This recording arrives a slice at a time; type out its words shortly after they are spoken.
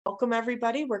welcome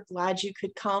everybody. We're glad you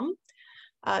could come.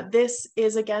 This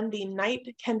is again the Night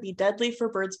Can Be Deadly for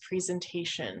Birds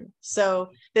presentation.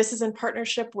 So this is in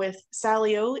partnership with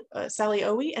Sally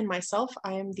Owie and myself.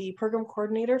 I am the program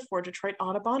coordinator for Detroit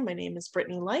Audubon. My name is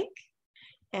Brittany Like,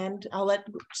 and I'll let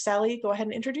Sally go ahead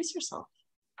and introduce yourself.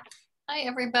 Hi,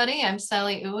 everybody. I'm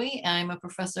Sally Owie. I'm a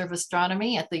professor of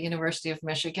astronomy at the University of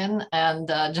Michigan, and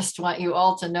just want you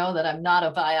all to know that I'm not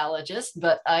a biologist,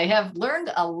 but I have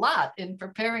learned a lot in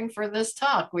preparing for this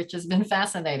talk, which has been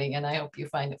fascinating, and I hope you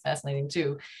find it fascinating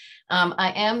too.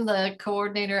 I am the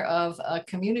coordinator of a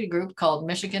community group called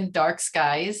Michigan Dark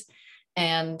Skies,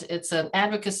 and it's an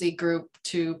advocacy group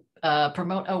to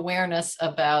promote awareness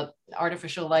about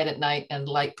artificial light at night and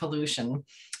light pollution.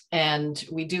 And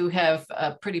we do have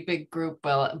a pretty big group.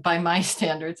 Well, by my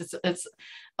standards, it's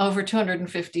over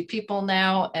 250 people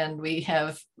now, and we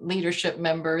have leadership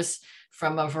members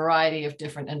from a variety of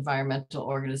different environmental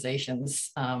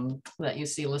organizations that you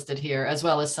see listed here, as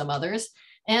well as some others,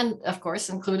 and of course,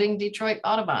 including Detroit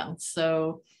Audubon.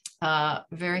 So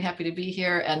very happy to be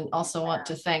here, and also want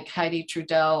to thank Heidi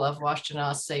Trudell of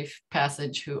Washtenaw Safe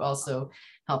Passage, who also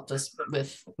helped us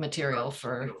with material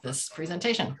for this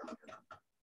presentation.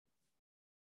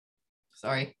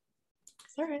 Sorry.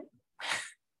 It's all right.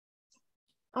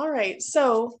 All right,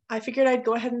 so I figured I'd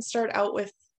go ahead and start out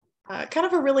with kind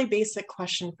of a really basic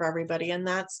question for everybody, and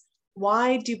that's,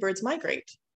 why do birds migrate?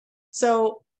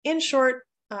 So in short,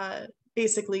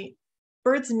 basically,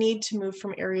 birds need to move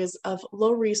from areas of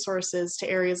low resources to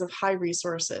areas of high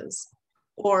resources,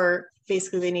 or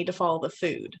basically they need to follow the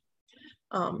food.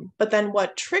 But then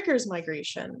what triggers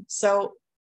migration? So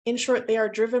in short, they are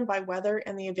driven by weather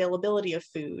and the availability of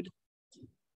food.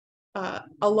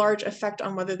 A large effect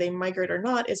on whether they migrate or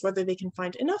not is whether they can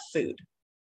find enough food.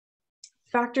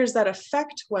 Factors that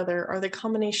affect weather are the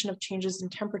combination of changes in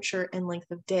temperature and length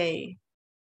of day.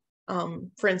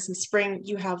 For instance, spring,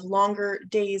 you have longer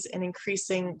days and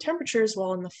increasing temperatures,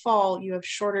 while in the fall, you have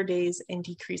shorter days and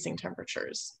decreasing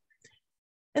temperatures.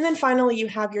 And then finally, you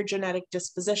have your genetic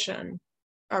disposition,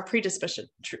 or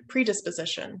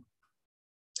predisposition.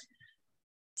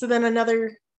 So then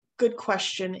another good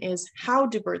question is, how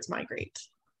do birds migrate?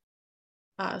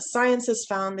 Science has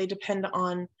found they depend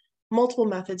on multiple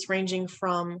methods ranging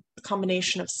from a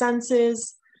combination of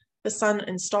senses, the sun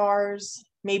and stars,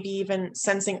 maybe even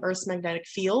sensing Earth's magnetic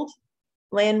field,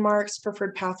 landmarks,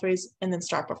 preferred pathways, and then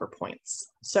stopover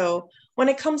points. So when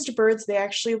it comes to birds, they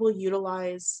actually will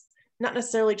utilize not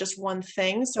necessarily just one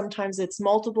thing. Sometimes it's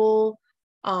multiple,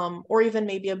 or even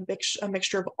maybe a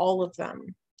mixture of all of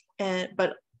them.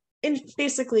 But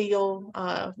basically,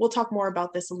 we'll talk more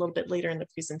about this a little bit later in the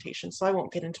presentation, so I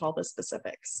won't get into all the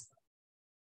specifics.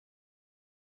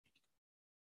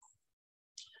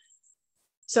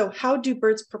 So how do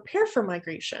birds prepare for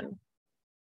migration?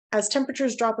 As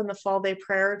temperatures drop in the fall, they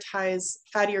prioritize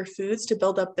fattier foods to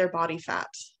build up their body fat.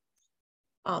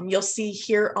 You'll see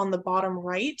here on the bottom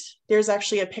right, there's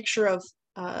actually a picture of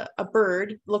a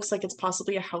bird, looks like it's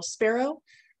possibly a house sparrow.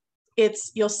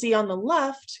 You'll see on the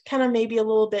left, kind of maybe a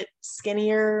little bit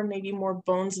skinnier, maybe more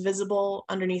bones visible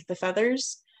underneath the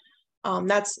feathers.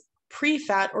 That's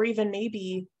pre-fat, or even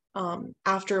maybe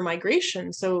after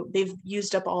migration. So they've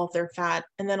used up all of their fat.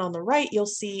 And then on the right, you'll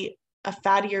see a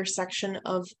fattier section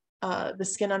of the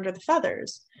skin under the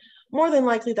feathers. More than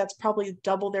likely, that's probably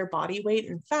double their body weight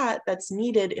in fat that's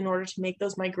needed in order to make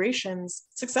those migrations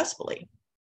successfully.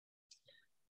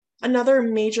 Another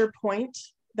major point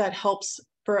that helps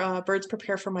birds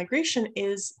prepare for migration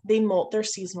is they molt their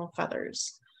seasonal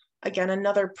feathers. Again,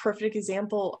 another perfect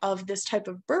example of this type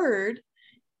of bird,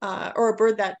 or a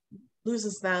bird that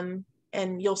loses them,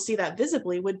 and you'll see that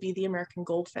visibly, would be the American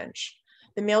goldfinch.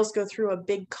 The males go through a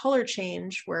big color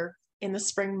change where in the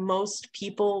spring, most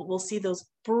people will see those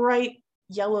bright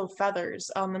yellow feathers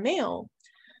on the male,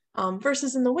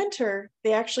 versus in the winter,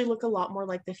 they actually look a lot more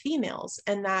like the females,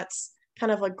 and that's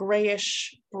kind of a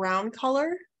grayish brown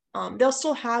color. They'll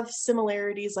still have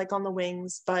similarities like on the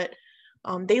wings, but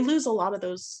they lose a lot of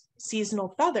those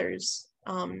seasonal feathers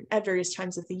at various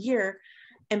times of the year.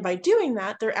 And by doing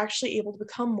that, they're actually able to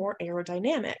become more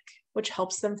aerodynamic, which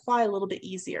helps them fly a little bit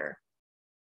easier.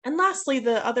 And lastly,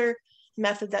 the other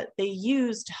method that they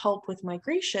use to help with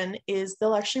migration is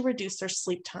they'll actually reduce their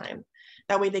sleep time.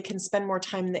 That way they can spend more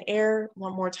time in the air,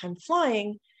 want more time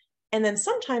flying. And then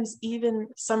sometimes even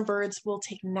some birds will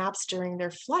take naps during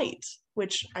their flight,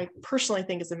 which I personally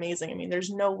think is amazing. I mean, there's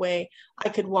no way I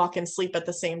could walk and sleep at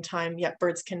the same time, yet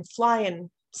birds can fly and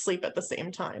sleep at the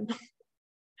same time.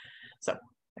 So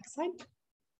next slide.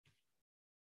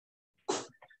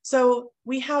 So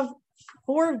we have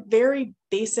 4 very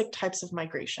basic types of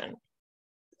migration.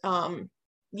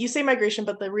 you say migration,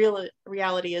 but the real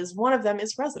reality is one of them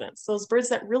is residence. Those birds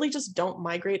that really just don't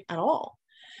migrate at all.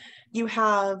 You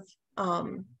have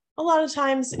a lot of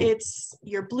times it's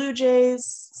your blue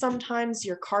jays, sometimes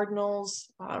your cardinals,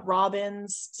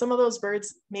 robins. Some of those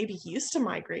birds maybe used to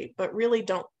migrate, but really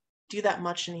don't do that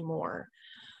much anymore.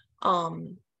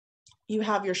 You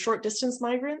have your short distance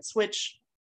migrants, which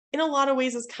in a lot of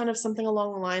ways is kind of something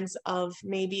along the lines of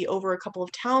maybe over a couple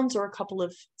of towns or a couple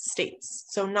of states.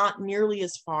 So not nearly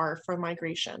as far from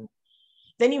migration.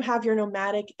 Then you have your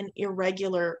nomadic and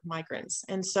irregular migrants.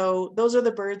 And so those are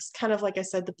the birds, kind of like I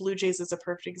said, the blue jays is a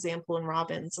perfect example, in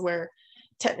robins, where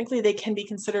technically they can be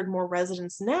considered more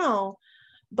residents now,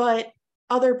 but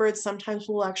other birds sometimes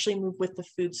will actually move with the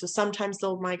food. So sometimes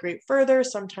they'll migrate further,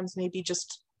 sometimes maybe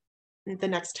just the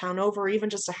next town over, or even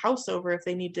just a house over if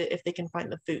they need to, if they can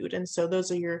find the food. And so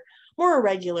those are your more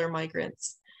irregular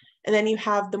migrants. And then you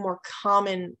have the more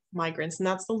common migrants, and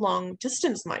that's the long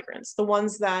distance migrants, the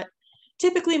ones that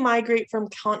typically migrate from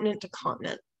continent to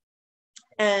continent.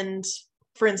 And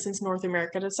for instance, North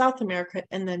America to South America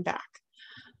and then back.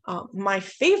 My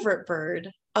favorite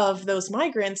bird of those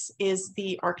migrants is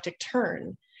the Arctic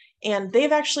tern. And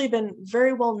they've actually been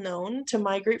very well known to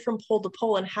migrate from pole to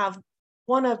pole and have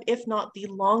one of, if not the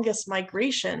longest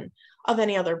migration of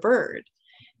any other bird.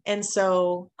 And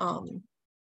so,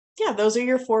 yeah, those are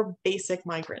your 4 basic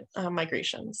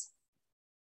migrations.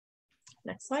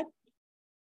 Next slide.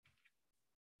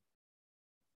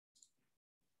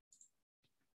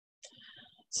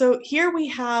 So here we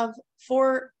have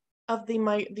 4 of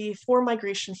the 4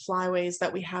 migration flyways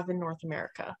that we have in North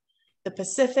America: the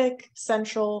Pacific,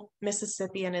 Central,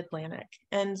 Mississippi, and Atlantic.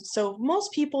 And so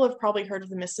most people have probably heard of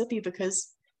the Mississippi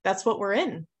because that's what we're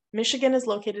in. Michigan is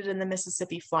located in the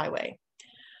Mississippi Flyway.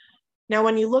 Now,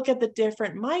 when you look at the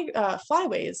different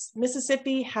flyways,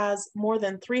 Mississippi has more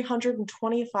than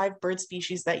 325 bird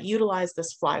species that utilize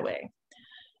this flyway.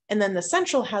 And then the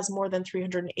Central has more than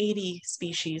 380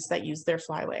 species that use their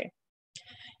flyway.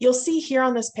 You'll see here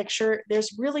on this picture,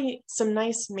 there's really some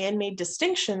nice man-made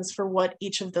distinctions for what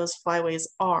each of those flyways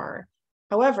are.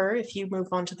 However, if you move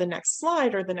on to the next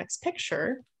slide or the next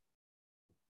picture,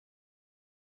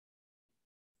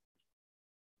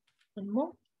 one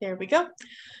more, there we go.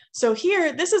 So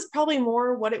here, this is probably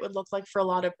more what it would look like for a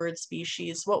lot of bird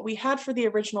species. What we had for the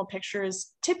original picture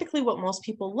is typically what most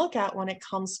people look at when it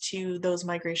comes to those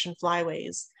migration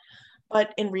flyways.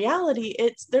 But in reality,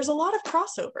 there's a lot of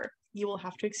crossover. You will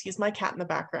have to excuse my cat in the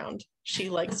background. She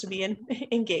likes to be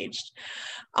engaged.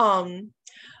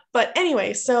 But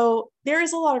anyway, so there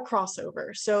is a lot of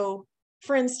crossover. So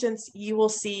for instance, you will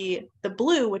see the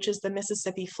blue, which is the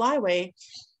Mississippi Flyway.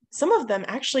 Some of them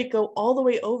actually go all the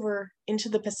way over into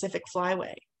the Pacific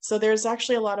Flyway. So there's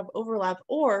actually a lot of overlap,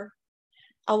 or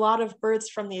a lot of birds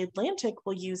from the Atlantic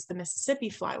will use the Mississippi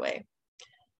Flyway.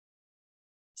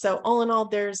 So all in all,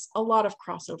 there's a lot of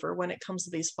crossover when it comes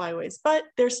to these flyways, but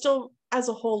they're still, as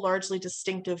a whole, largely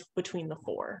distinctive between the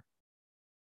 4.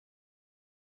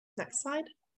 Next slide.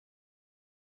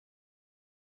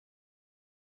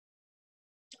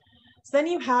 So then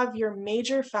you have your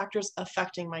major factors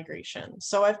affecting migration.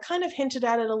 So I've kind of hinted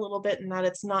at it a little bit in that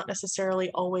it's not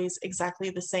necessarily always exactly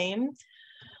the same.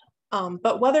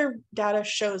 But weather data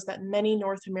shows that many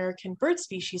North American bird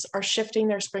species are shifting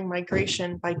their spring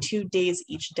migration by 2 days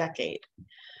each decade.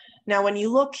 Now, when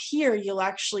you look here, you'll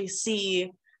actually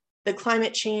see the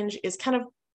climate change is kind of,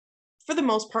 for the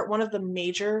most part, one of the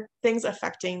major things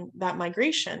affecting that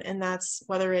migration. And that's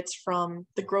whether it's from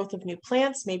the growth of new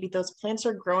plants, maybe those plants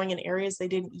are growing in areas they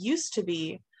didn't used to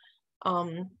be.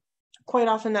 Quite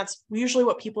often, that's usually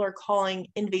what people are calling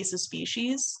invasive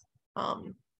species.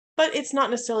 But it's not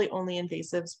necessarily only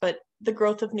invasives, but the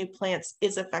growth of new plants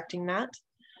is affecting that,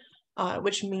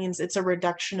 which means it's a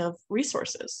reduction of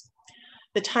resources.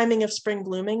 The timing of spring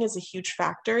blooming is a huge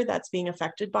factor that's being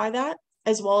affected by that,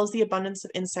 as well as the abundance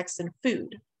of insects and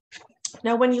food.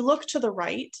 Now, when you look to the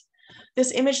right,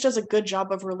 this image does a good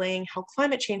job of relaying how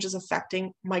climate change is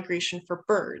affecting migration for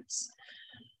birds.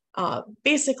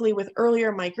 Basically, with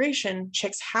earlier migration,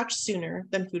 chicks hatch sooner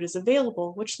than food is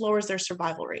available, which lowers their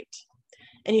survival rate.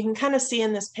 And you can kind of see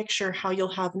in this picture how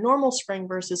you'll have normal spring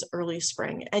versus early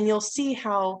spring. And you'll see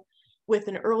how with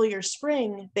an earlier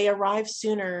spring, they arrive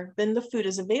sooner than the food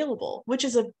is available, which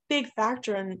is a big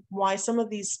factor in why some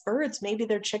of these birds, maybe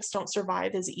their chicks don't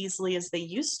survive as easily as they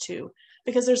used to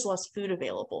because there's less food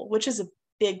available, which is a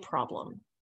big problem.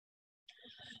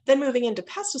 Then moving into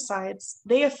pesticides,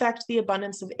 they affect the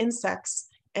abundance of insects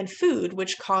and food,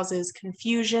 which causes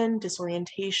confusion,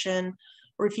 disorientation,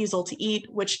 refusal to eat,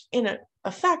 which in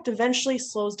effect eventually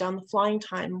slows down the flying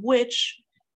time, which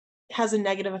has a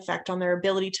negative effect on their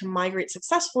ability to migrate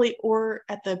successfully or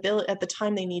at the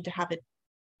time they need to have it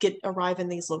arrive in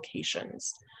these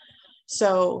locations.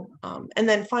 So, and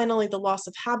then finally, the loss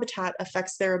of habitat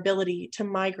affects their ability to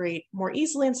migrate more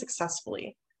easily and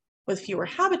successfully. With fewer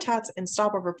habitats and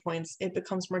stopover points, it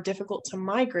becomes more difficult to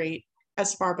migrate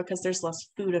as far because there's less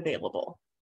food available.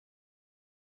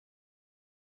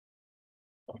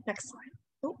 Next slide.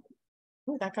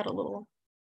 Oh, that got a little,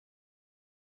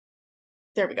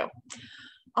 there we go.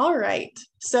 All right,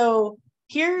 so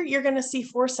here you're gonna see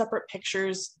 4 separate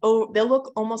pictures. Oh, they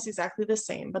look almost exactly the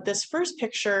same, but this first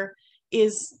picture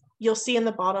is, you'll see in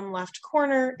the bottom left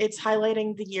corner, it's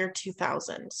highlighting the year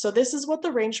 2000. So this is what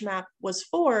the range map was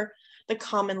for the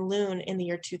common loon in the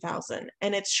year 2000.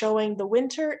 And it's showing the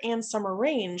winter and summer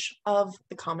range of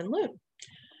the common loon.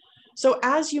 So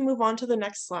as you move on to the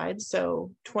next slide,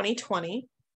 so 2020,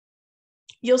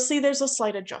 you'll see there's a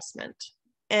slight adjustment.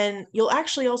 And you'll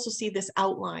actually also see this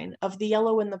outline of the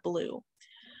yellow and the blue.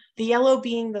 The yellow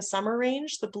being the summer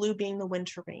range, the blue being the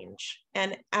winter range.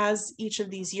 And as each of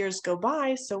these years go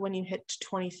by, so when you hit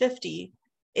 2050,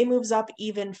 it moves up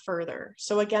even further.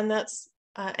 So again, that's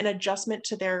an adjustment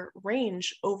to their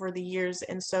range over the years.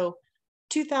 And so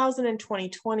 2000 and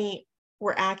 2020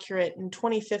 were accurate, and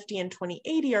 2050 and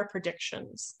 2080 are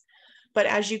predictions. But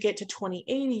as you get to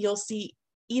 2080, you'll see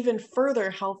even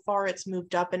further how far it's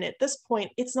moved up. And at this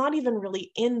point, it's not even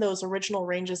really in those original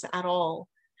ranges at all.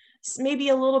 Maybe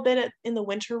a little bit in the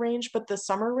winter range, but the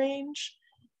summer range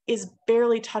is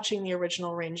barely touching the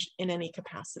original range in any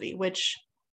capacity, which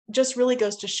just really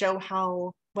goes to show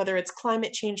how, whether it's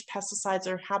climate change, pesticides,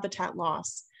 or habitat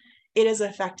loss, it is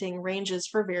affecting ranges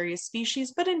for various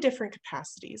species, but in different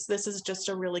capacities. This is just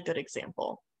a really good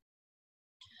example.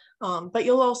 But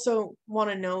you'll also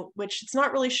want to note, which it's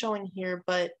not really showing here,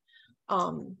 but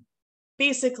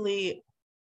basically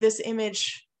this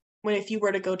image, if you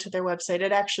were to go to their website,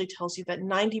 it actually tells you that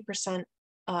 90%,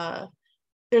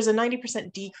 there's a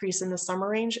 90% decrease in the summer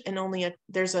range, and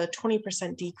there's a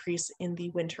 20% decrease in the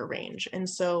winter range. And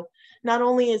so not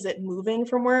only is it moving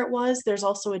from where it was, there's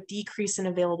also a decrease in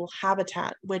available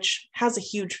habitat, which has a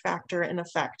huge factor and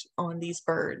effect on these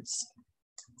birds.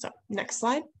 So next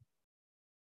slide.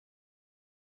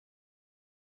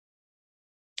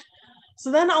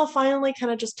 So then I'll finally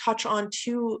kind of just touch on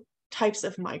 2 types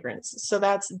of migrants. So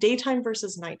that's daytime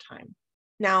versus nighttime.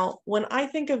 Now, when I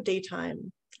think of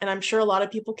daytime, and I'm sure a lot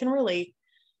of people can relate,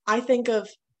 I think of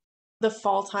the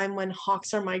fall time when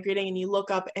hawks are migrating and you look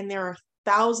up and there are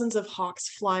thousands of hawks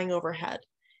flying overhead.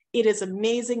 It is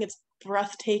amazing, it's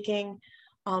breathtaking,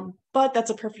 but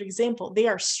that's a perfect example. They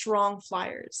are strong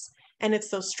flyers. And it's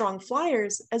those strong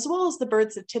flyers, as well as the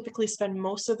birds that typically spend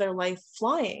most of their life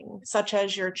flying, such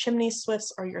as your chimney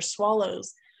swifts or your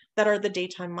swallows, that are the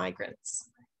daytime migrants.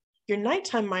 Your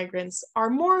nighttime migrants are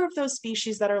more of those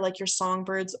species that are like your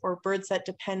songbirds or birds that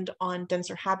depend on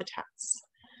denser habitats.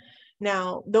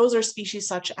 Now, those are species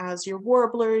such as your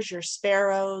warblers, your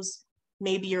sparrows,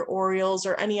 maybe your orioles,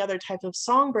 or any other type of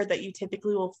songbird that you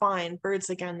typically will find, birds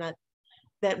again that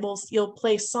you'll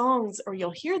play songs or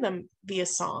you'll hear them via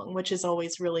song, which is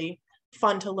always really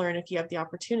fun to learn if you have the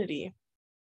opportunity.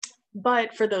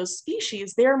 But for those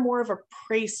species, they're more of a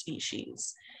prey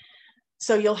species.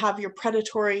 So you'll have your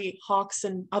predatory hawks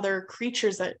and other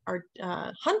creatures that are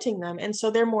hunting them. And so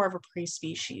they're more of a prey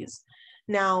species.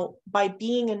 Now, by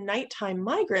being a nighttime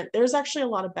migrant, there's actually a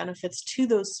lot of benefits to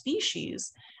those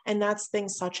species. And that's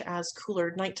things such as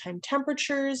cooler nighttime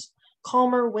temperatures,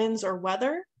 calmer winds or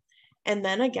weather. And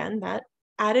then again, that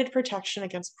added protection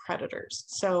against predators.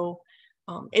 So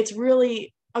it's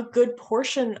really a good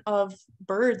portion of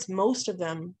birds, most of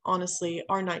them, honestly,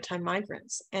 are nighttime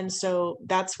migrants. And so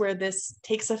that's where this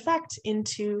takes effect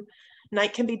into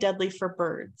night can be deadly for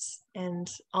birds.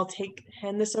 And I'll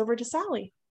hand this over to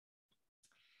Sally.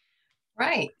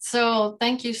 Right. So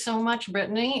thank you so much,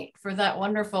 Brittany, for that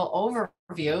wonderful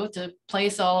overview to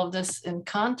place all of this in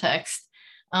context.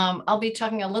 I'll be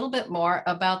talking a little bit more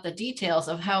about the details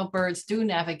of how birds do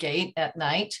navigate at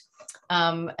night.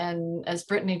 And as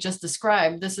Brittany just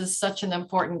described, this is such an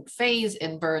important phase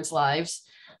in birds' lives.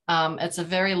 It's a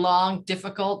very long,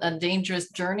 difficult, and dangerous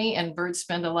journey, and birds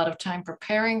spend a lot of time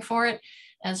preparing for it,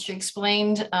 as she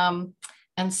explained.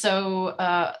 And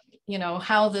so, you know,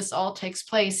 how this all takes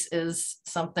place is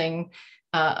something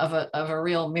of a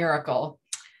real miracle.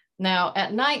 Now,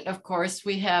 at night, of course,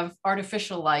 we have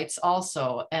artificial lights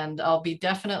also, and I'll be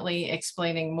definitely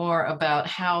explaining more about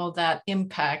how that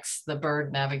impacts the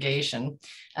bird navigation,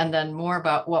 and then more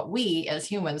about what we as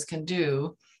humans can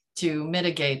do to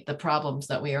mitigate the problems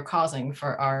that we are causing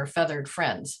for our feathered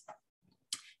friends.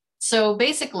 So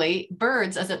basically,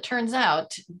 birds, as it turns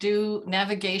out, do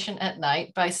navigation at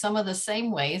night by some of the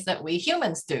same ways that we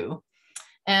humans do.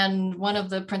 And one of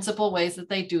the principal ways that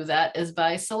they do that is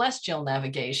by celestial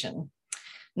navigation.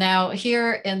 Now,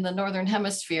 here in the Northern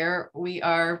Hemisphere, we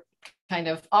are kind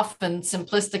of often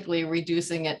simplistically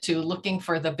reducing it to looking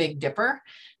for the Big Dipper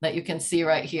that you can see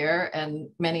right here. And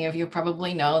many of you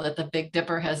probably know that the Big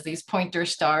Dipper has these pointer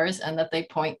stars and that they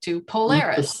point to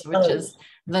Polaris, which is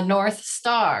the North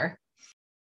Star.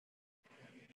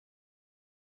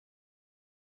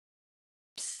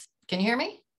 Can you hear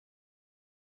me?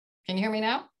 Can you hear me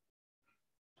now?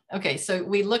 Okay, so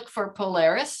we look for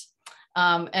Polaris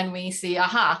and we see,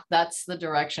 aha, that's the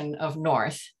direction of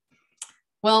north.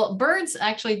 Well, birds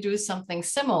actually do something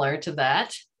similar to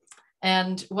that.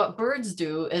 And what birds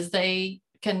do is they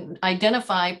can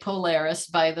identify Polaris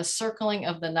by the circling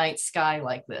of the night sky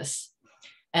like this.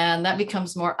 And that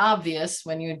becomes more obvious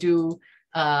when you do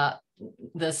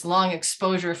this long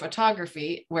exposure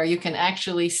photography, where you can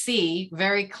actually see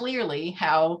very clearly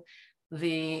how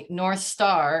the North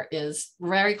Star is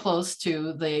very close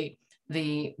to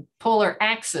the polar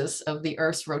axis of the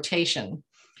Earth's rotation.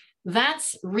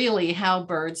 That's really how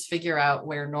birds figure out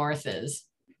where north is.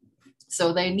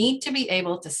 So they need to be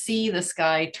able to see the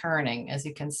sky turning, as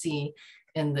you can see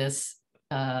in this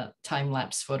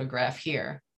time-lapse photograph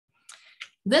here.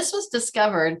 This was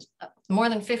discovered more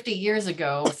than 50 years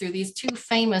ago through these two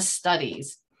famous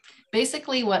studies.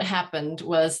 Basically, what happened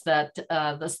was that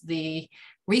the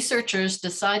researchers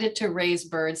decided to raise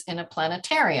birds in a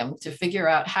planetarium to figure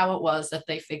out how it was that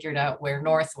they figured out where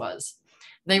north was.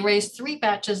 They raised 3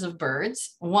 batches of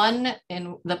birds, one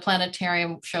in the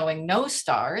planetarium showing no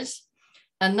stars,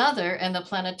 another in the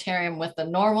planetarium with the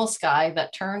normal sky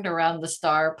that turned around the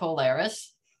star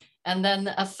Polaris, and then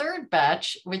a third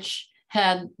batch which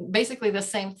had basically the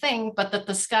same thing, but that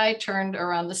the sky turned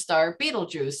around the star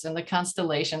Betelgeuse in the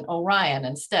constellation Orion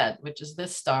instead, which is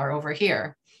this star over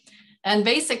here. And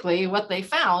basically what they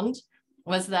found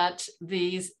was that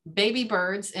these baby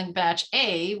birds in batch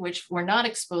A, which were not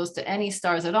exposed to any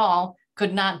stars at all,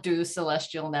 could not do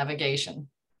celestial navigation.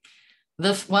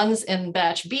 The ones in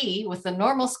batch B with the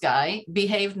normal sky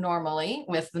behaved normally,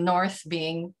 with the north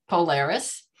being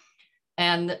Polaris.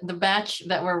 And the batch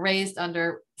that were raised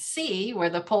under C,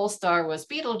 where the pole star was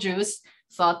Betelgeuse,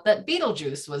 thought that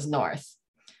Betelgeuse was north.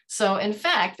 So in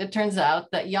fact, it turns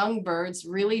out that young birds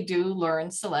really do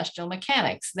learn celestial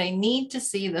mechanics. They need to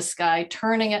see the sky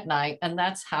turning at night, and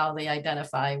that's how they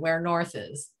identify where north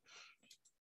is.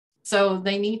 So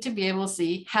they need to be able to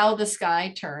see how the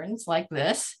sky turns like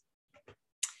this.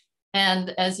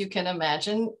 And as you can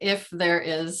imagine, if there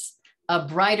is a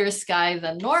brighter sky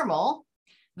than normal,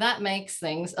 that makes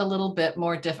things a little bit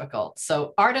more difficult.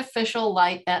 So artificial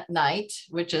light at night,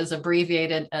 which is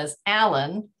abbreviated as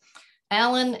ALAN,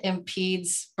 ALAN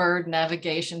impedes bird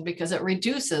navigation because it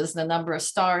reduces the number of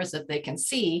stars that they can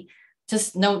see to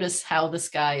notice how the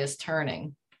sky is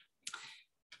turning.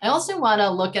 I also want to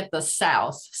look at the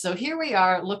south. So here we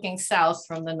are looking south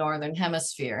from the Northern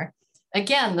Hemisphere.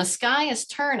 Again, the sky is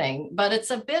turning, but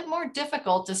it's a bit more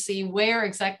difficult to see where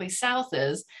exactly south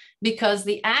is because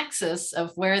the axis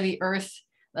of where the Earth,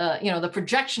 the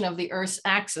projection of the Earth's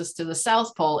axis to the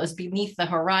South Pole is beneath the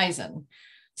horizon.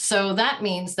 So that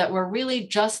means that we're really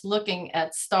just looking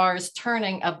at stars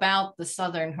turning about the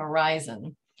southern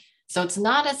horizon. So it's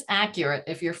not as accurate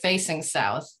if you're facing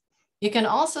south. You can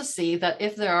also see that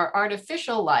if there are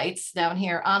artificial lights down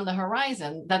here on the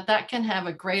horizon, that can have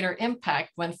a greater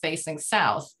impact when facing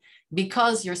south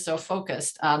because you're so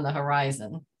focused on the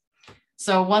horizon.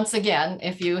 So once again,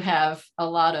 if you have a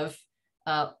lot of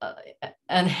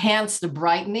enhanced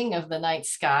brightening of the night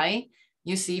sky,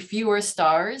 you see fewer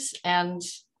stars, and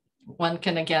one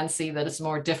can again see that it's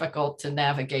more difficult to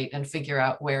navigate and figure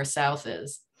out where south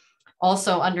is.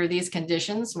 Also, under these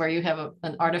conditions where you have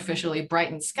an artificially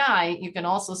brightened sky, you can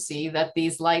also see that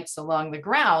these lights along the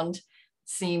ground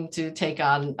seem to take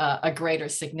on a greater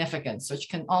significance, which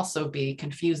can also be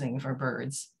confusing for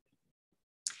birds.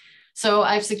 So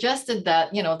I've suggested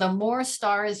that, the more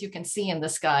stars you can see in the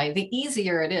sky, the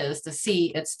easier it is to see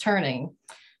its turning.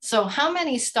 So how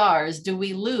many stars do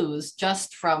we lose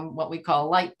just from what we call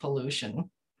light pollution?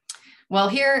 Well,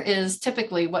 here is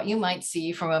typically what you might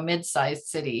see from a mid-sized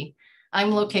city.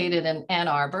 I'm located in Ann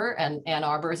Arbor, and Ann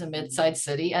Arbor is a mid-sized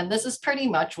city, and this is pretty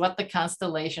much what the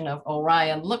constellation of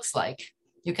Orion looks like.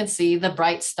 You can see the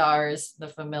bright stars, the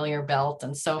familiar belt,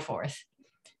 and so forth.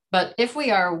 But if we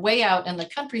are way out in the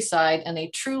countryside in a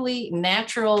truly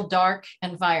natural dark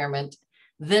environment,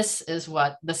 this is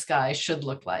what the sky should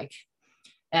look like.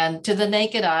 And to the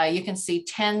naked eye, you can see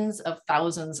tens of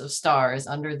thousands of stars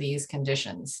under these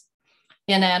conditions.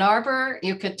 In Ann Arbor,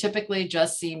 you could typically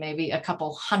just see maybe a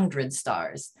couple hundred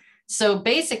stars. So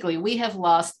basically, we have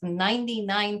lost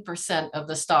 99% of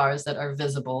the stars that are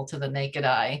visible to the naked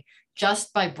eye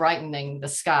just by brightening the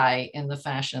sky in the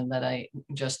fashion that I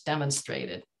just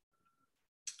demonstrated.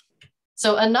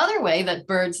 So another way that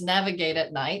birds navigate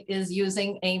at night is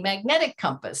using a magnetic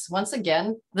compass. Once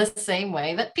again, the same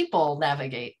way that people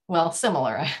navigate, well,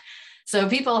 similar. So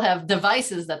people have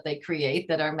devices that they create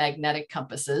that are magnetic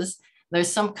compasses. There's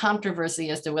some controversy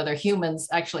as to whether humans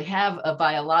actually have a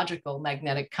biological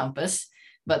magnetic compass,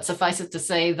 but suffice it to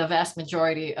say, the vast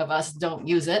majority of us don't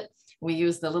use it. We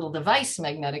use the little device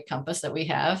magnetic compass that we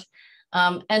have.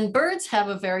 And birds have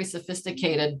a very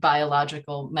sophisticated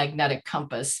biological magnetic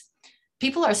compass.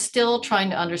 People are still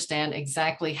trying to understand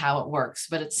exactly how it works,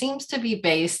 but it seems to be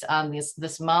based on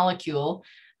this molecule,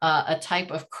 a type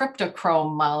of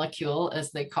cryptochrome molecule,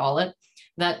 as they call it,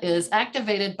 that is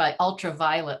activated by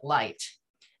ultraviolet light.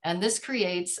 And this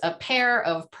creates a pair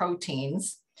of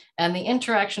proteins, and the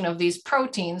interaction of these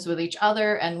proteins with each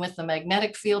other and with the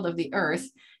magnetic field of the Earth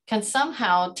can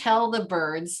somehow tell the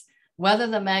birds whether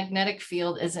the magnetic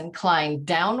field is inclined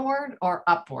downward or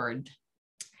upward.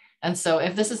 And so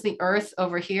if this is the Earth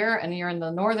over here and you're in the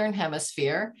northern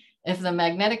hemisphere, if the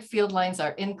magnetic field lines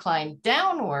are inclined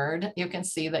downward, you can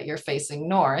see that you're facing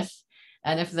north.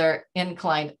 And if they're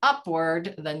inclined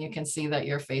upward, then you can see that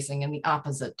you're facing in the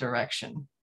opposite direction.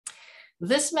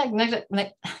 This magnetic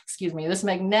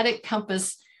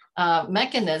compass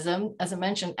mechanism, as I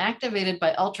mentioned, activated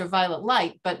by ultraviolet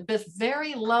light, but with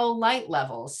very low light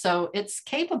levels. So it's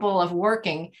capable of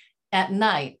working at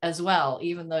night as well,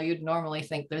 even though you'd normally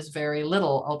think there's very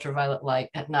little ultraviolet light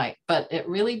at night, but it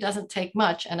really doesn't take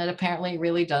much, and it apparently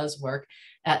really does work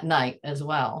at night as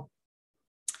well.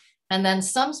 And then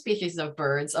some species of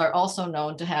birds are also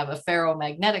known to have a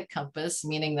ferromagnetic compass,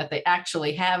 meaning that they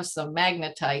actually have some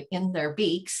magnetite in their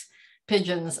beaks.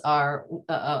 Pigeons are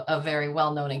a very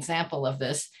well-known example of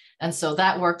this. And so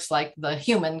that works like the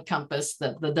human compass,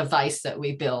 the device that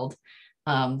we build,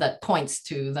 that points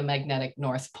to the magnetic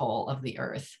North Pole of the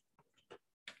Earth.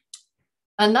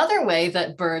 Another way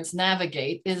that birds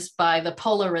navigate is by the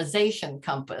polarization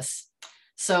compass.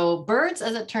 So birds,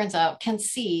 as it turns out, can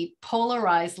see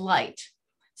polarized light.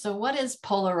 So what is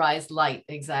polarized light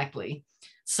exactly?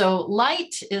 So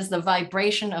light is the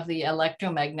vibration of the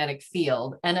electromagnetic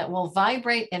field, and it will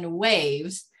vibrate in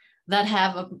waves that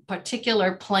have a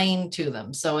particular plane to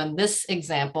them. So in this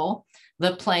example,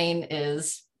 the plane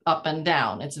is up and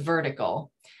down, it's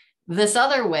vertical. This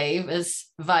other wave is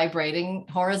vibrating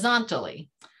horizontally.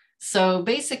 So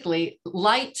basically,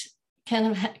 light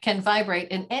can vibrate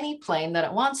in any plane that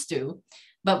it wants to,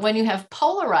 but when you have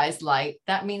polarized light,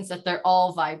 that means that they're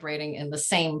all vibrating in the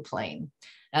same plane.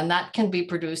 And that can be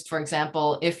produced, for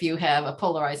example, if you have a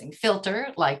polarizing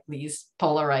filter, like these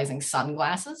polarizing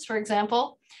sunglasses, for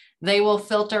example, they will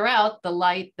filter out the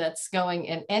light that's going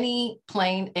in any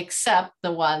plane except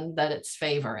the one that it's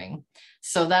favoring.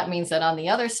 So that means that on the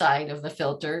other side of the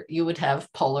filter, you would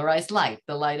have polarized light.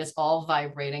 The light is all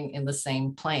vibrating in the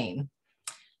same plane.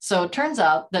 So it turns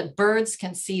out that birds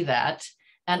can see that.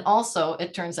 And also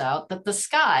it turns out that the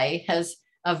sky has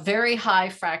a very high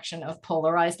fraction of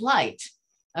polarized light.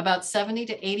 About 70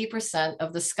 to 80%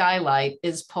 of the skylight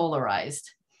is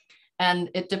polarized. And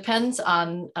it depends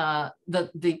on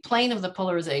the plane of the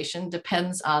polarization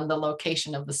depends on the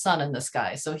location of the sun in the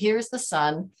sky. So here's the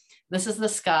sun, this is the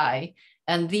sky,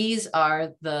 and these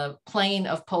are the plane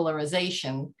of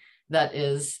polarization that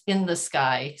is in the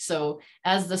sky. So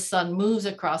as the sun moves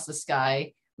across the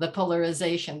sky, the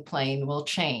polarization plane will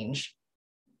change.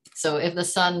 So if the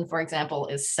sun, for example,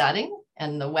 is setting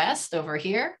in the west over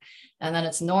here, and then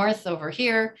it's north over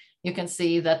here, you can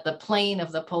see that the plane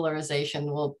of the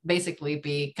polarization will basically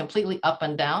be completely up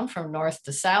and down from north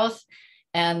to south.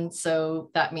 And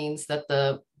so that means that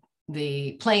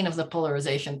the plane of the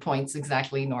polarization points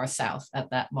exactly north-south at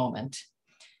that moment.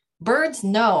 Birds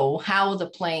know how the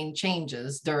plane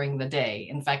changes during the day.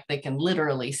 In fact, they can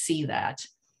literally see that.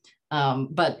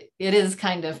 But it is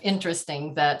kind of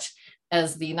interesting that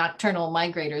as the nocturnal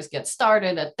migrators get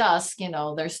started at dusk, you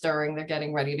know, they're stirring, they're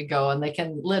getting ready to go, and they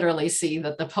can literally see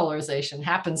that the polarization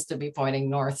happens to be pointing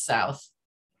north-south.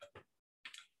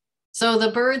 So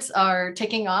the birds are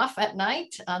taking off at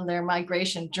night on their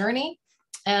migration journey.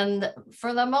 And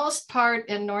for the most part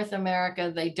in North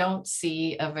America, they don't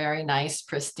see a very nice,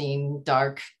 pristine,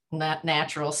 dark,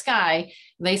 natural sky.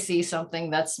 They see something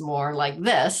that's more like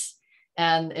this.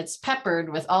 And it's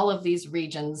peppered with all of these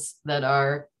regions that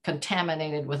are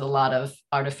contaminated with a lot of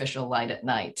artificial light at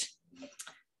night.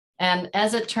 And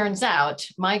as it turns out,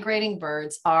 migrating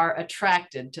birds are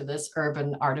attracted to this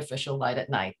urban artificial light at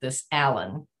night, this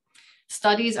ALAN.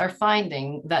 Studies are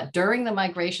finding that during the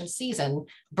migration season,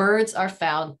 birds are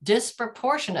found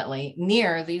disproportionately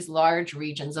near these large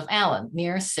regions of ALAN,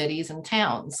 near cities and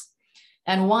towns.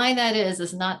 And why that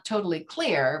is not totally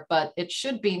clear, but it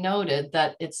should be noted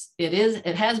that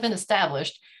it has been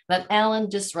established that ALAN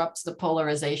disrupts the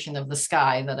polarization of the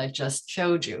sky that I just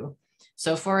showed you.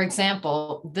 So for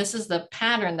example, this is the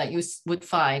pattern that you would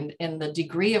find in the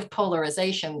degree of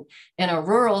polarization in a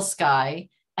rural sky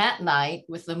at night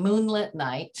with the moonlit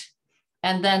night,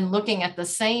 and then looking at the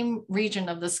same region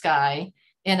of the sky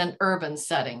in an urban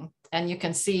setting. And you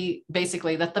can see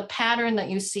basically that the pattern that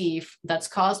you see that's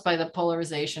caused by the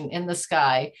polarization in the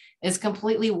sky is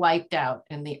completely wiped out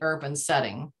in the urban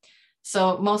setting.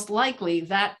 So most likely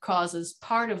that causes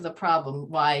part of the problem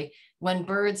why when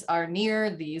birds are near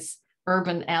these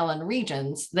urban ALAN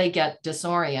regions, they get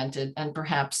disoriented, and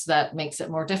perhaps that makes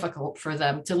it more difficult for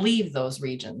them to leave those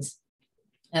regions.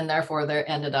 And therefore they're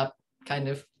ended up kind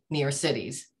of near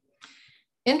cities.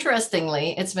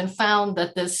 Interestingly, it's been found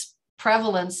that this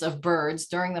prevalence of birds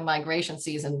during the migration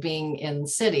season being in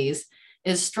cities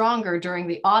is stronger during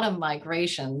the autumn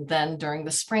migration than during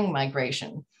the spring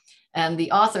migration. And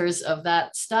the authors of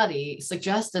that study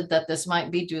suggested that this might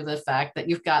be due to the fact that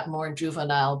you've got more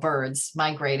juvenile birds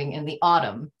migrating in the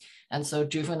autumn. And so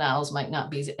juveniles might not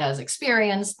be as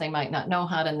experienced, they might not know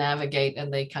how to navigate,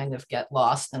 and they kind of get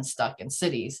lost and stuck in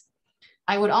cities.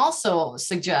 I would also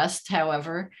suggest,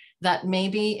 however, that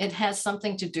maybe it has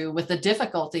something to do with the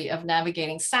difficulty of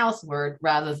navigating southward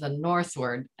rather than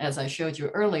northward, as I showed you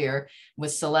earlier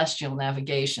with celestial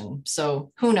navigation.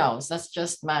 So who knows? That's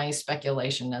just my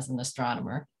speculation as an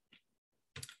astronomer.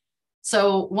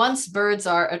 So once birds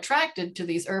are attracted to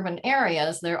these urban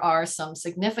areas, there are some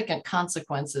significant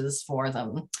consequences for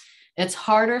them. It's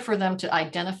harder for them to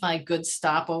identify good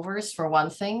stopovers, for one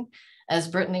thing. As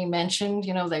Brittany mentioned,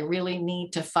 they really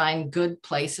need to find good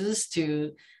places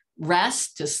to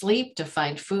rest, to sleep, to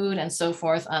find food, and so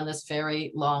forth on this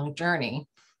very long journey.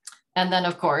 And then,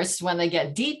 of course, when they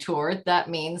get detoured, that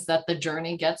means that the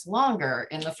journey gets longer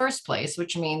in the first place,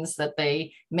 which means that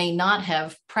they may not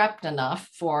have prepped enough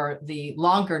for the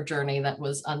longer journey that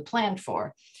was unplanned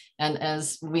for. And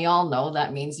as we all know,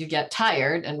 that means you get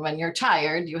tired. And when you're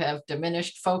tired, you have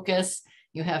diminished focus,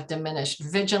 you have diminished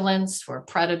vigilance for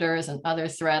predators and other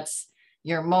threats.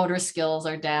 Your motor skills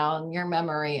are down, your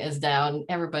memory is down.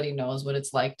 Everybody knows what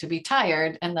it's like to be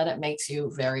tired and that it makes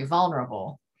you very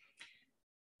vulnerable.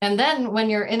 And then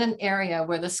when you're in an area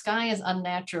where the sky is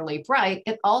unnaturally bright,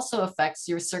 it also affects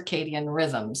your circadian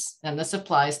rhythms. And this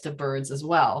applies to birds as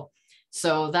well.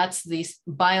 So that's the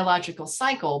biological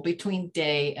cycle between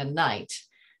day and night.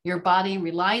 Your body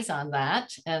relies on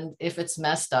that. And if it's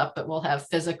messed up, it will have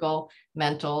physical,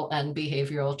 mental, and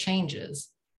behavioral changes.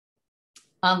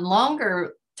 On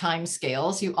longer time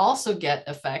scales, you also get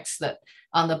effects that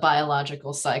on the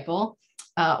biological cycle.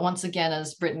 Once again,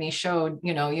 as Brittany showed,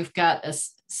 you've got a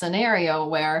scenario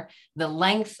where the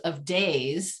length of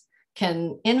days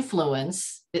can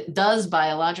influence, it does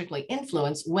biologically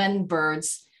influence when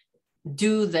birds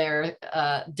do their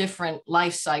different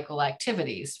life cycle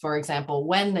activities. For example,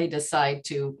 when they decide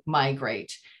to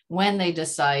migrate, when they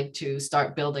decide to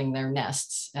start building their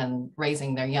nests and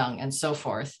raising their young and so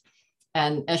forth.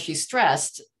 And as she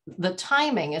stressed, the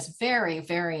timing is very,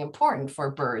 very important for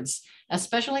birds,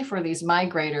 especially for these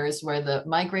migrators where the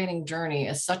migrating journey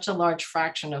is such a large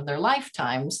fraction of their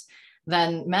lifetimes.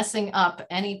 Then messing up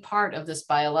any part of this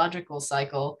biological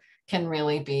cycle can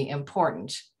really be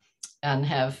important and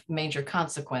have major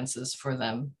consequences for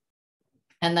them.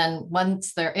 And then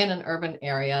once they're in an urban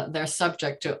area, they're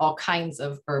subject to all kinds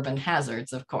of urban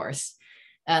hazards, of course.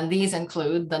 And these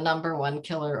include the #1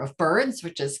 killer of birds,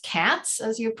 which is cats.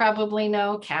 As you probably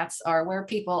know, cats are where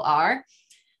people are.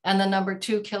 And the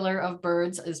 #2 killer of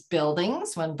birds is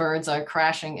buildings, when birds are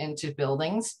crashing into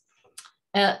buildings.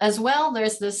 As well,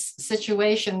 there's this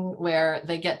situation where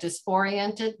they get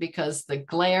disoriented because the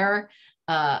glare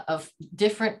of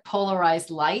different polarized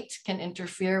light can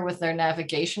interfere with their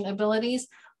navigation abilities.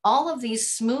 All of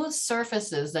these smooth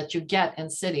surfaces that you get in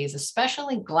cities,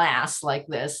 especially glass like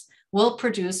this, will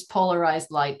produce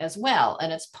polarized light as well.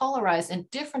 And it's polarized in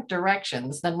different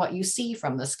directions than what you see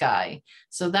from the sky.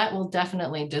 So that will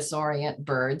definitely disorient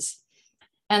birds.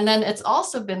 And then it's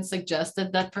also been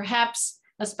suggested that perhaps,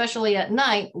 especially at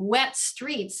night, wet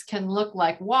streets can look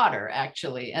like water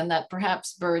actually, and that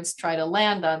perhaps birds try to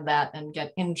land on that and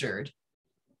get injured.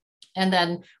 And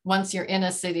then once you're in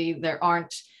a city, there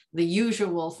aren't the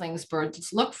usual things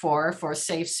birds look for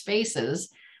safe spaces.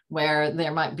 where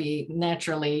there might be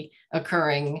naturally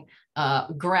occurring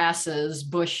grasses,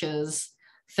 bushes,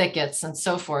 thickets, and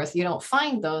so forth. You don't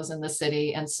find those in the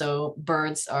city. And so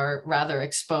birds are rather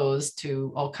exposed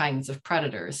to all kinds of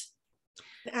predators.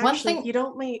 Actually, if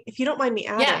you don't mind me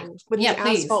adding, with the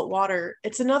please. asphalt water,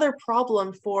 it's another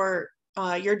problem for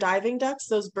your diving ducks,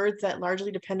 those birds that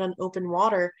largely depend on open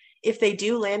water. If they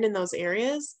do land in those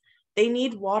areas, they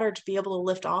need water to be able to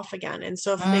lift off again. And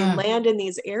so if they land in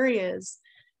these areas,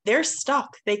 they're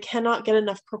stuck. They cannot get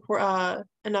enough proportion,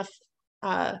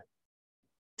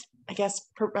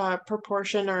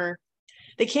 or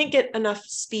they can't get enough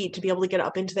speed to be able to get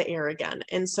up into the air again.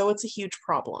 And so it's a huge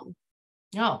problem.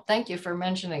 Oh, thank you for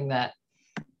mentioning that.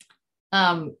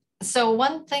 So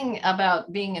one thing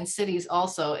about being in cities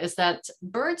also is that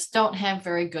birds don't have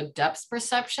very good depth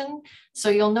perception. So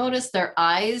you'll notice their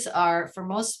eyes are, for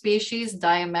most species,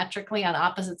 diametrically on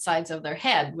opposite sides of their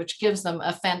head, which gives them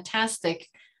a fantastic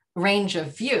range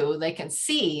of view. They can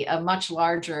see a much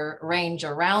larger range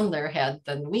around their head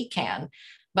than we can,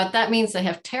 but that means they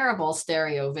have terrible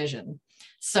stereo vision.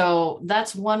 So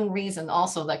that's one reason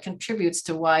also that contributes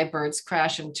to why birds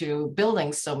crash into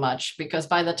buildings so much, because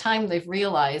by the time they've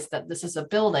realized that this is a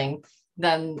building,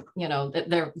 then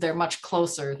they're much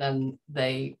closer than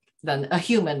a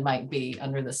human might be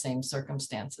under the same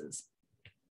circumstances.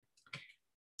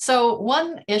 So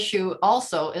one issue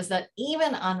also is that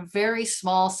even on very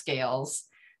small scales,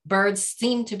 birds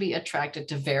seem to be attracted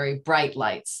to very bright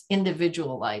lights,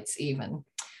 individual lights even.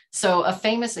 So a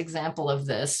famous example of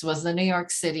this was the New York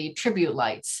City tribute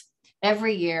lights.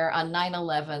 Every year on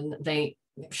 9/11, they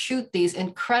shoot these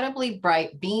incredibly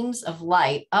bright beams of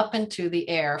light up into the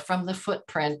air from the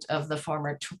footprint of the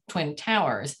former Twin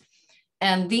Towers.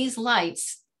 And these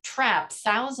lights trap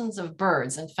thousands of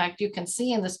birds. In fact, you can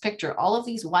see in this picture, all of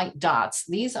these white dots.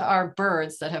 These are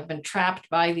birds that have been trapped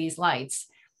by these lights.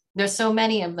 There's so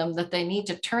many of them that they need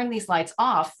to turn these lights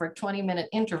off for 20-minute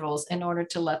intervals in order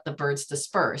to let the birds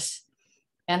disperse.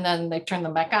 And then they turn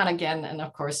them back on again. And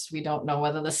of course, we don't know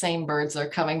whether the same birds are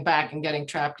coming back and getting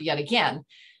trapped yet again.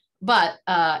 But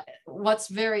what's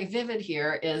very vivid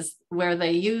here is where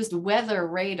they used weather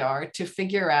radar to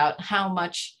figure out how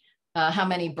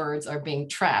many birds are being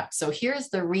trapped. So here's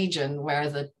the region where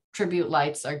the tribute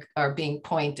lights are being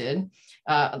pointed.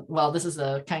 Well, this is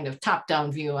a kind of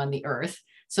top-down view on the Earth.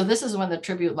 So this is when the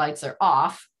tribute lights are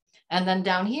off. And then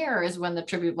down here is when the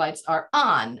tribute lights are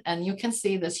on. And you can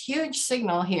see this huge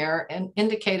signal here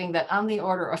indicating that on the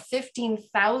order of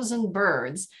 15,000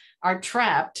 birds are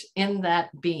trapped in that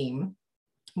beam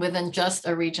within just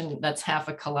a region that's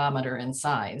 0.5 kilometer in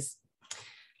size.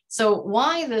 So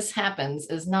why this happens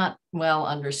is not well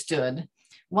understood.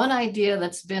 One idea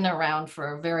that's been around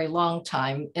for a very long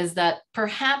time is that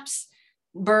perhaps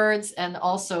birds and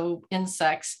also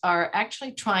insects are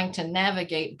actually trying to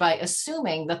navigate by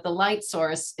assuming that the light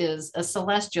source is a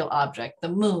celestial object, the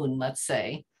moon, let's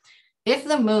say. If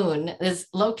the moon is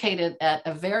located at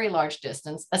a very large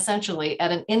distance, essentially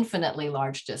at an infinitely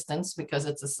large distance because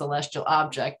it's a celestial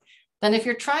object, then if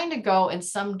you're trying to go in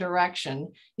some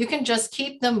direction, you can just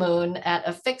keep the moon at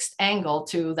a fixed angle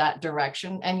to that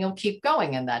direction and you'll keep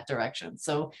going in that direction.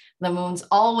 So the moon's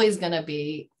always going to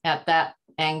be at that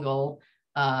angle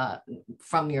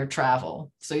from your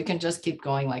travel. So you can just keep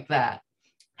going like that.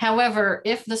 However,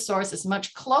 if the source is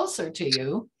much closer to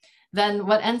you, then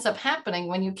what ends up happening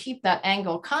when you keep that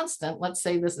angle constant, let's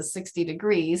say this is 60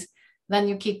 degrees, then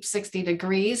you keep 60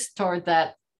 degrees toward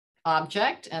that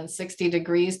object and 60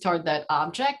 degrees toward that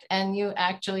object, and you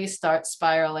actually start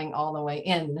spiraling all the way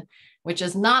in, which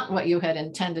is not what you had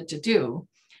intended to do.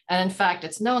 And in fact,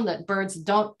 it's known that birds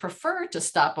don't prefer to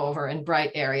stop over in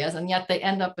bright areas, and yet they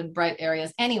end up in bright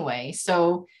areas anyway.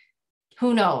 So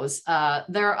who knows?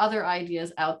 There are other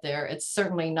ideas out there. It's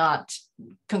certainly not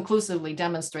conclusively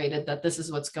demonstrated that this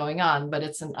is what's going on, but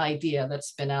it's an idea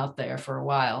that's been out there for a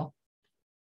while.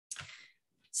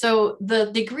 So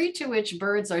the degree to which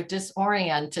birds are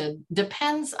disoriented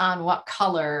depends on what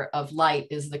color of light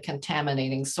is the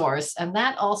contaminating source, and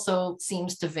that also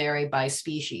seems to vary by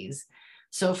species.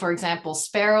 So for example,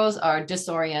 sparrows are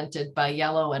disoriented by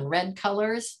yellow and red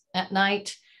colors at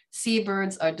night.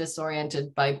 Seabirds are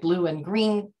disoriented by blue and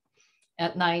green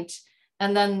at night.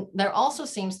 And then there also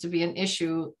seems to be an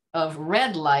issue of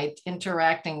red light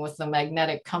interacting with the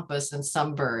magnetic compass in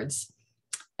some birds.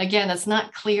 Again, it's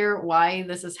not clear why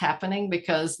this is happening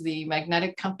because the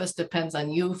magnetic compass depends on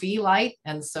UV light.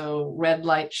 And so red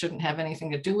light shouldn't have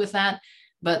anything to do with that.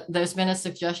 But there's been a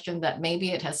suggestion that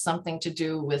maybe it has something to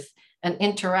do with an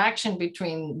interaction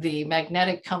between the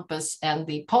magnetic compass and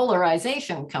the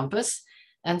polarization compass.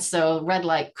 And so red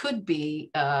light could be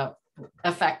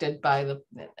affected by the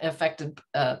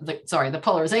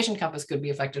polarization compass could be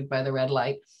affected by the red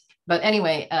light. But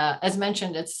anyway, as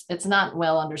mentioned, it's not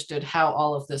well understood how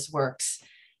all of this works.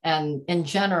 And in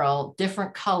general,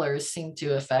 different colors seem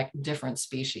to affect different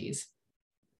species.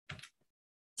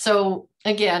 So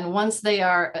again, once they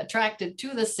are attracted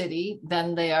to the city,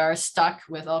 then they are stuck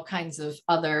with all kinds of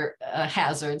other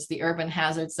hazards, the urban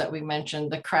hazards that we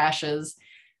mentioned, the crashes.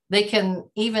 They can,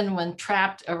 even when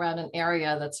trapped around an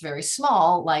area that's very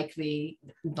small, like the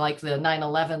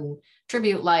 9/11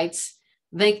 tribute lights,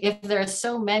 if there's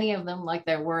so many of them like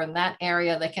there were in that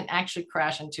area, they can actually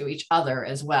crash into each other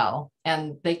as well.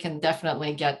 And they can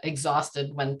definitely get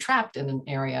exhausted when trapped in an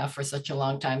area for such a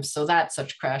long time, so that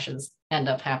such crashes end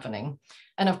up happening.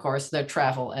 And of course, their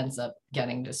travel ends up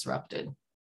getting disrupted.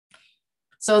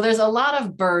 So there's a lot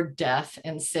of bird death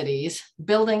in cities.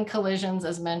 Building collisions,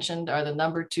 as mentioned, are the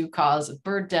 #2 cause of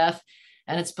bird death.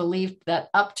 And it's believed that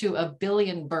up to 1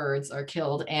 billion birds are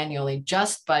killed annually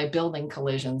just by building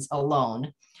collisions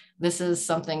alone. This is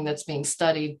something that's being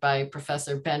studied by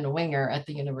Professor Ben Winger at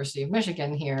the University of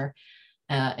Michigan here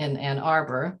in Ann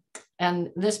Arbor.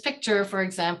 And this picture, for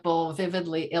example,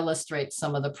 vividly illustrates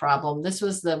some of the problem. This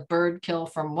was the bird kill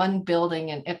from one building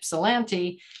in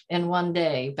Ypsilanti in one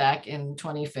day back in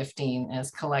 2015,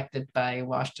 as collected by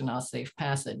Washtenaw Safe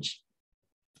Passage.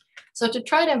 So to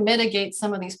try to mitigate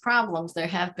some of these problems, there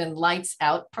have been lights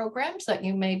out programs that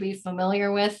you may be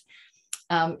familiar with.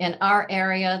 In our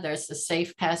area, there's the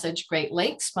Safe Passage Great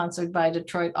Lakes, sponsored by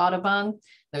Detroit Audubon.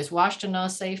 There's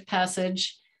Washtenaw Safe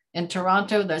Passage. In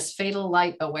Toronto, there's Fatal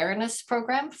Light Awareness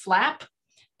Program, FLAP,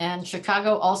 and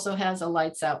Chicago also has a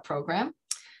Lights Out program.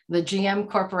 The GM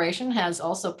Corporation has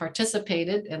also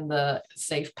participated in the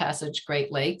Safe Passage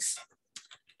Great Lakes.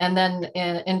 And then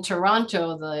in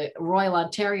Toronto, the Royal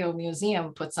Ontario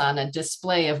Museum puts on a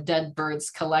display of dead birds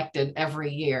collected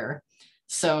every year.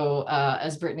 So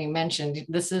as Brittany mentioned,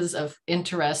 this is of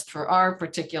interest for our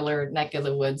particular neck of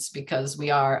the woods because we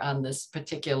are on this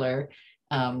particular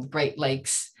Great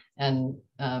Lakes and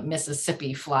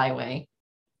Mississippi flyway.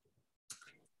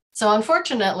 So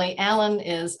unfortunately, Allen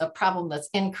is a problem that's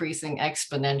increasing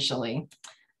exponentially.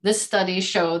 This study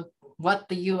showed what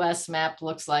the US map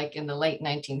looks like in the late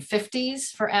 1950s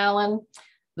for Allen,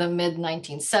 the mid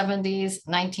 1970s,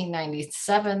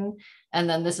 1997, and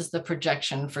then this is the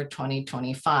projection for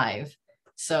 2025.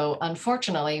 So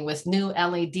unfortunately, with new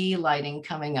LED lighting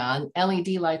coming on,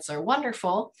 LED lights are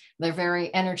wonderful. They're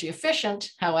very energy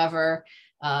efficient. However,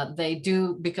 they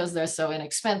do, because they're so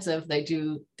inexpensive, they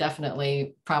do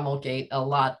definitely promulgate a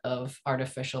lot of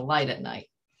artificial light at night.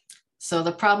 So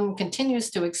the problem continues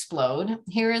to explode.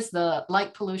 Here is the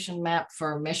light pollution map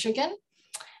for Michigan.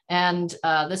 And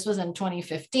this was in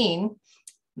 2015.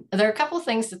 There are a couple of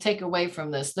things to take away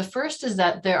from this. The first is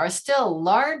that there are still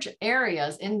large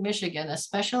areas in Michigan,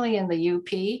 especially in the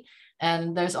UP,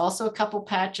 and there's also a couple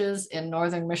patches in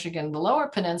northern Michigan, the lower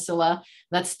peninsula,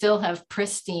 that still have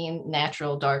pristine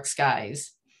natural dark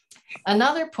skies.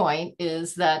 Another point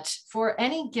is that for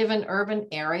any given urban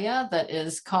area that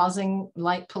is causing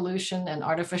light pollution and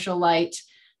artificial light,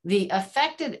 the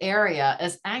affected area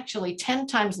is actually 10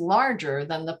 times larger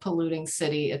than the polluting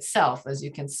city itself, as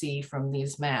you can see from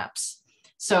these maps.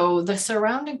 So the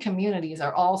surrounding communities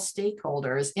are all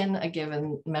stakeholders in a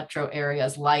given metro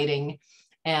area's lighting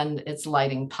and its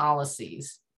lighting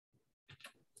policies.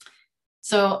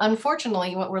 So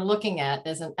unfortunately, what we're looking at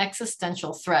is an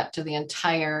existential threat to the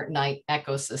entire night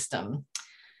ecosystem.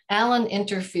 Allen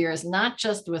interferes not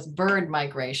just with bird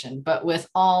migration, but with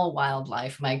all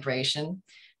wildlife migration,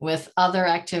 with other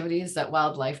activities that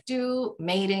wildlife do,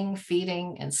 mating,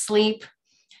 feeding, and sleep.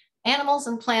 Animals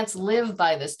and plants live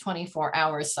by this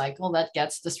 24-hour cycle that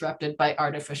gets disrupted by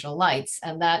artificial lights,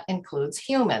 and that includes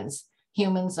humans.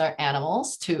 Humans are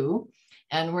animals too,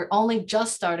 and we're only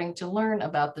just starting to learn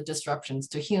about the disruptions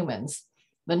to humans.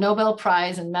 The Nobel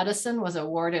Prize in Medicine was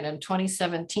awarded in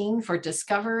 2017 for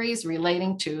discoveries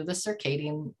relating to the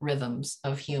circadian rhythms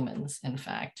of humans, in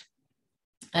fact.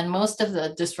 And most of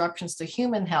the disruptions to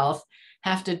human health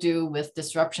have to do with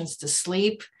disruptions to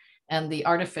sleep and the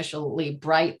artificially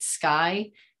bright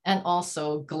sky, and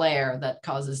also glare that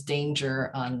causes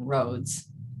danger on roads.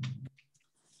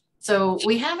 So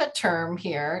we have a term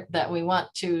here that we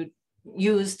want to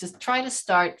use to try to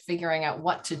start figuring out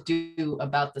what to do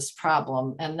about this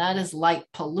problem, and that is light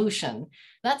pollution.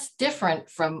 That's different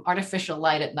from artificial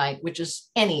light at night, which is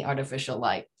any artificial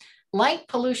light. Light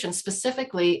pollution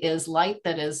specifically is light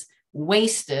that is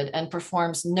wasted and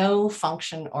performs no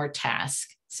function or task.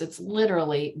 So it's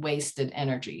literally wasted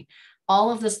energy. all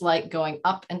of this light going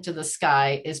up into the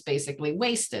sky is basically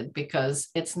wasted because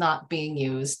it's not being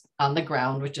used on the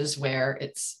ground, which is where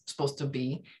it's supposed to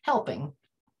be helping.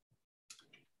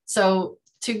 So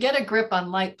to get a grip on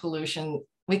light pollution,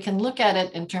 we can look at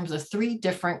it in terms of three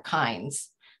different kinds.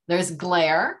 There's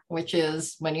glare, which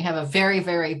is when you have a very,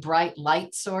 very bright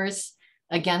light source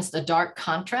against a dark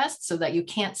contrast so that you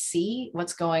can't see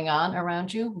what's going on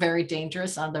around you, very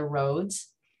dangerous on the roads.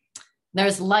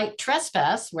 There's light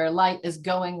trespass, where light is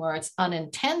going where it's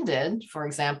unintended, for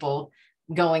example,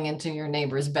 going into your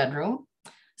neighbor's bedroom.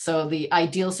 So the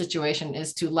ideal situation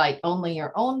is to light only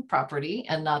your own property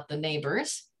and not the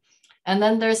neighbor's. And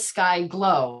then there's sky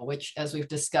glow, which, as we've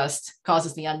discussed,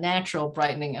 causes the unnatural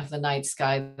brightening of the night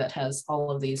sky that has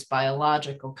all of these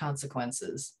biological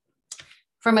consequences.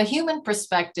 From a human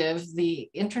perspective, the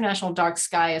International Dark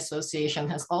Sky Association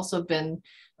has also been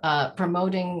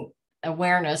promoting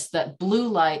awareness that blue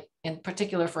light, in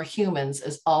particular for humans,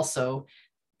 is also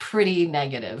pretty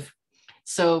negative.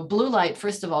 So blue light,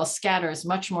 first of all, scatters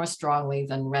much more strongly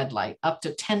than red light, up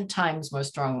to 10 times more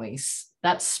strongly.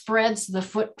 That spreads the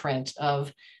footprint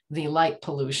of the light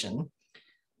pollution.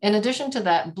 In addition to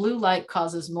that, blue light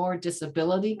causes more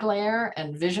disability glare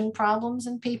and vision problems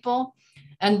in people.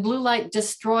 And blue light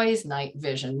destroys night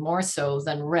vision more so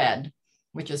than red,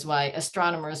 which is why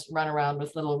astronomers run around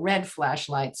with little red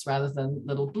flashlights rather than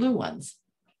little blue ones.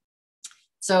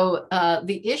 So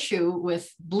the issue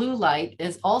with blue light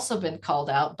has also been called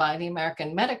out by the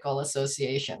American Medical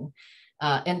Association,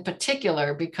 in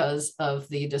particular because of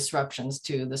the disruptions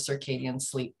to the circadian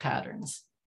sleep patterns.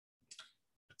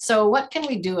 So what can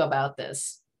we do about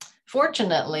this?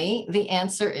 Fortunately, the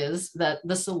answer is that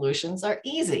the solutions are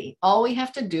easy. All we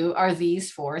have to do are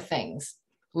these four things: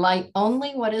 light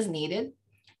only what is needed,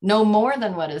 no more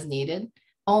than what is needed,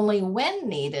 only when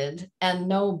needed, and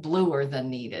no bluer than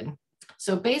needed.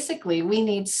 So basically, we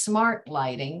need smart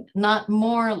lighting, not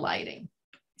more lighting.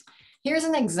 Here's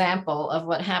an example of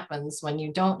what happens when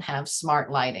you don't have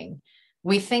smart lighting.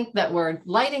 We think that we're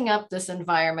lighting up this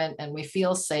environment and we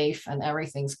feel safe and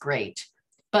everything's great.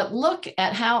 But look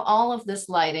at how all of this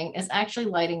lighting is actually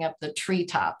lighting up the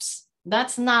treetops.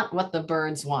 That's not what the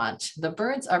birds want. The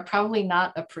birds are probably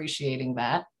not appreciating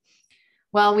that.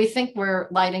 Well, we think we're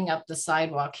lighting up the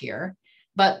sidewalk here,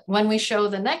 but when we show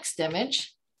the next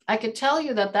image, I could tell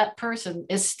you that that person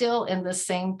is still in the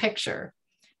same picture.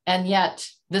 And yet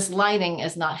this lighting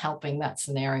is not helping that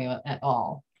scenario at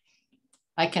all.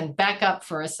 I can back up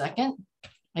for a second.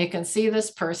 You can see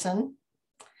this person.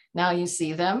 Now you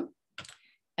see them,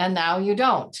 and now you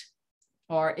don't.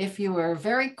 Or if you were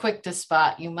very quick to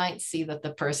spot, you might see that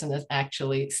the person is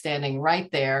actually standing right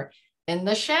there in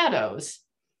the shadows.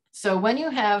 So when you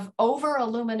have over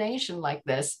illumination like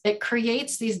this, it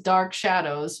creates these dark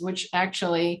shadows, which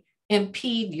actually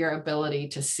impede your ability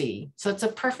to see. So it's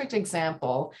a perfect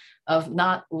example of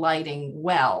not lighting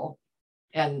well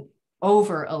and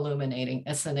over illuminating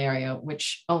a scenario,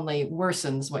 which only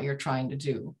worsens what you're trying to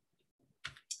do.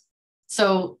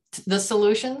 So the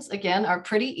solutions, again, are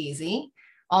pretty easy.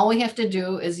 All we have to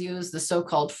do is use the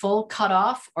so-called full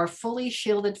cutoff or fully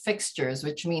shielded fixtures,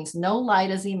 which means no light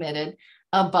is emitted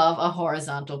above a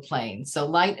horizontal plane. So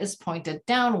light is pointed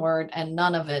downward and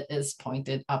none of it is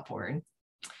pointed upward.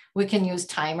 We can use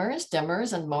timers,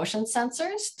 dimmers, and motion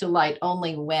sensors to light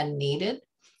only when needed.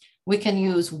 We can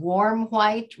use warm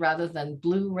white rather than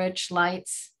blue rich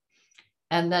lights.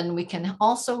 And then we can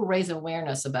also raise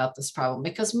awareness about this problem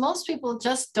because most people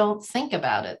just don't think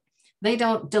about it. They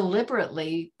don't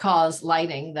deliberately cause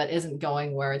lighting that isn't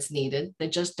going where it's needed. They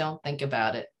just don't think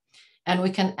about it. And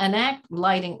we can enact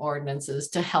lighting ordinances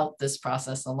to help this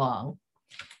process along.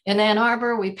 In Ann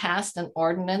Arbor, we passed an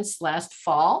ordinance last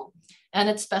fall, and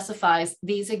it specifies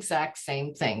these exact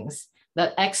same things: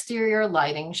 that exterior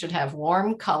lighting should have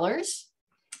warm colors,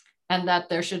 and that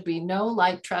there should be no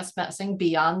light trespassing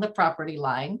beyond the property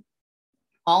line.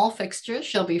 All fixtures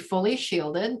shall be fully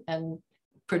shielded and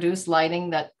produce lighting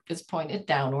that is pointed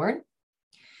downward,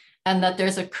 and that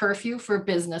there's a curfew for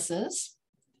businesses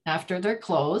after they're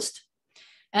closed,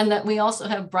 and that we also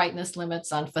have brightness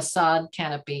limits on facade,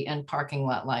 canopy, and parking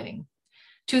lot lighting.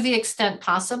 To the extent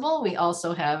possible, we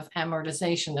also have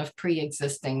amortization of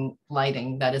pre-existing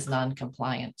lighting that is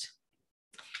non-compliant.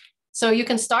 So you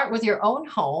can start with your own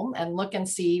home and look and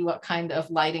see what kind of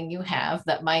lighting you have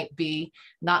that might be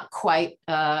not quite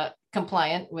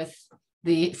compliant with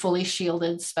the fully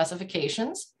shielded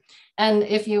specifications. And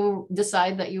if you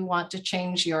decide that you want to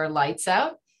change your lights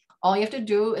out, all you have to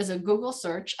do is a Google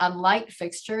search on light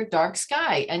fixture dark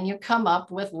sky, and you come up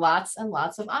with lots and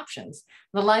lots of options.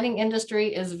 The lighting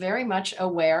industry is very much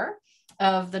aware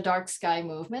of the dark sky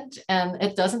movement, and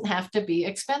it doesn't have to be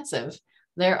expensive.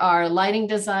 There are lighting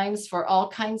designs for all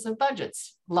kinds of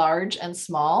budgets, large and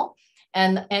small,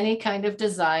 and any kind of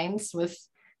designs with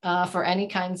for any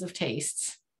kinds of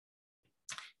tastes.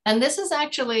 And this is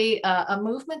actually a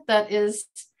movement that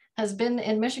has been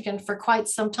in Michigan for quite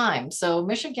some time. So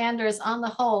Michiganders on the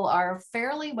whole are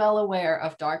fairly well aware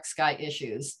of dark sky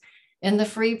issues. In the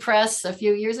Free Press a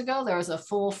few years ago, there was a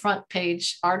full front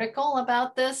page article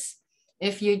about this.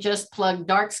 If you just plug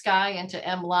dark sky into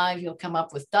MLive, you'll come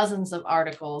up with dozens of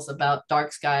articles about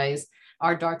dark skies,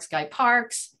 our dark sky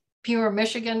parks. Pure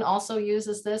Michigan also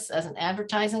uses this as an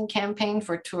advertising campaign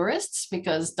for tourists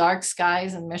because dark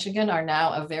skies in Michigan are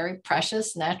now a very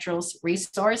precious natural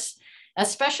resource,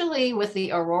 especially with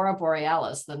the aurora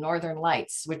borealis, the northern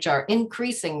lights, which are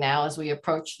increasing now as we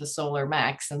approach the solar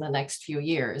max in the next few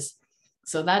years.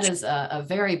 So that is a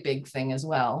very big thing as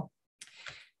well.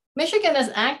 Michigan is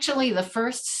actually the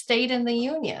first state in the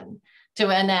union to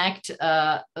enact,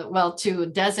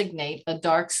 to designate a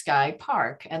dark sky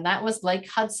park. And that was Lake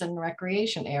Hudson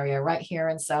Recreation Area right here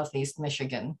in Southeast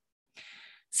Michigan.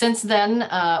 Since then,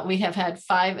 we have had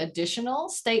 5 additional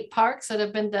state parks that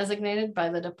have been designated by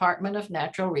the Department of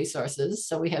Natural Resources.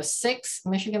 So we have 6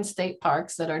 Michigan state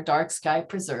parks that are dark sky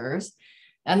preserves,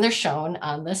 and they're shown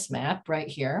on this map right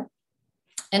here.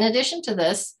 In addition to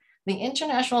this, the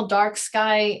International Dark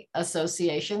Sky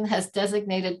Association has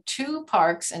designated 2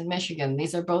 parks in Michigan.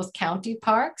 These are both county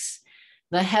parks,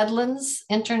 the Headlands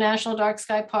International Dark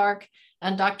Sky Park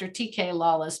and Dr. T.K.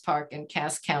 Lawless Park in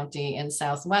Cass County in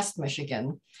Southwest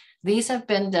Michigan. These have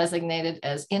been designated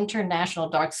as international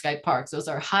dark sky parks. Those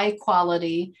are high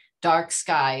quality dark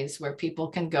skies where people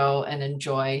can go and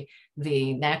enjoy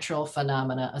the natural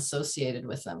phenomena associated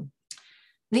with them.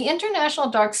 The International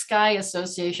Dark Sky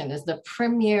Association is the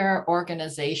premier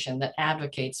organization that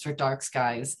advocates for dark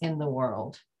skies in the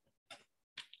world.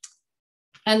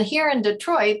 And here in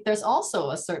Detroit, there's also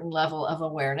a certain level of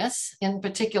awareness. In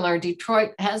particular,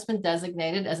 Detroit has been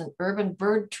designated as an urban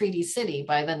bird treaty city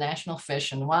by the National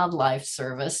Fish and Wildlife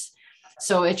Service.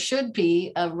 So it should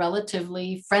be a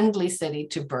relatively friendly city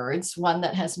to birds, one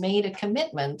that has made a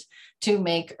commitment to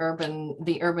make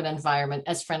the urban environment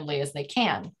as friendly as they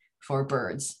can for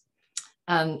birds.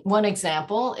 One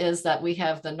example is that we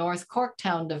have the North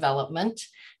Corktown development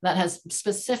that has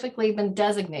specifically been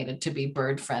designated to be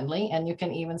bird friendly. And you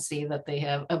can even see that they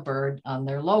have a bird on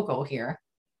their logo here.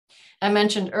 I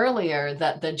mentioned earlier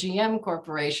that the GM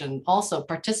Corporation also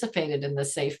participated in the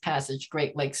Safe Passage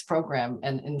Great Lakes program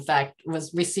and in fact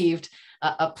received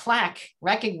a plaque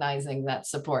recognizing that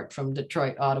support from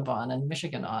Detroit Audubon and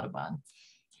Michigan Audubon.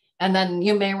 And then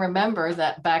you may remember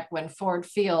that back when Ford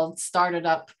Field started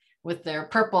up with their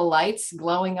purple lights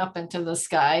glowing up into the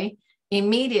sky,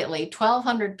 immediately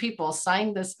 1,200 people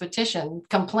signed this petition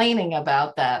complaining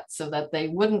about that so that they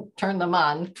wouldn't turn them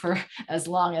on for as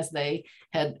long as they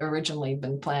had originally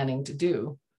been planning to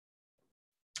do.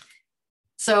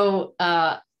 So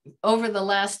over the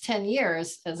last 10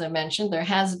 years, as I mentioned, there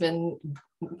has been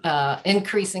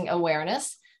increasing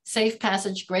awareness. Safe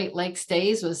Passage Great Lakes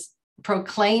Days was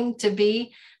proclaimed to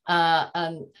be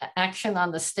an action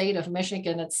on the state of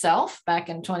Michigan itself back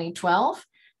in 2012,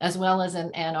 as well as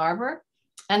in Ann Arbor.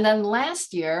 And then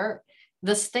last year,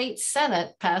 the state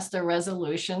Senate passed a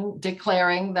resolution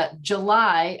declaring that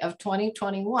July of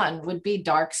 2021 would be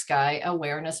Dark Sky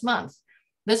Awareness Month.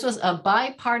 This was a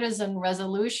bipartisan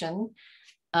resolution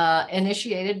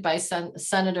initiated by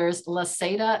Senators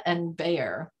Laseta and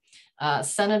Baer.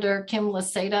 Senator Kim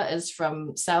Laseta is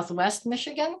from Southwest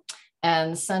Michigan,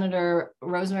 and Senator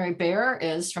Rosemary Baer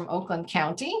is from Oakland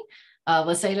County.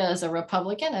 Laseta is a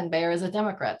Republican and Baer is a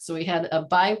Democrat. So we had a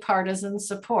bipartisan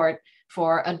support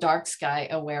for a Dark Sky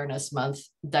Awareness Month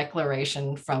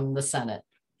declaration from the Senate.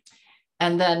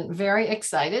 And then very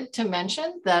excited to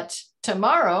mention that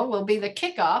tomorrow will be the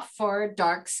kickoff for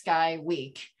Dark Sky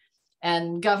Week.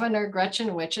 And Governor Gretchen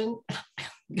Whitmer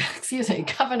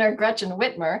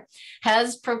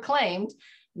has proclaimed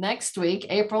next week,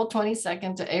 April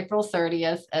 22nd to April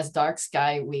 30th, as Dark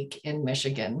Sky Week in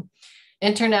Michigan.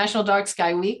 International Dark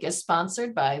Sky Week is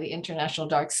sponsored by the International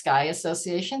Dark Sky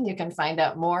Association. You can find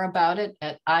out more about it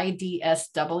at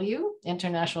IDSW,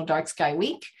 International Dark Sky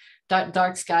Week,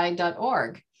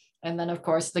 .darksky.org. And then, of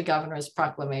course, the governor's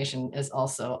proclamation is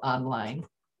also online.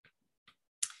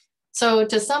 So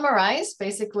to summarize,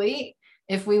 basically,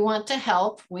 if we want to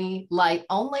help, we light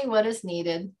only what is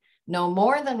needed, no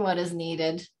more than what is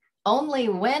needed, only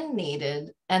when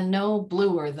needed, and no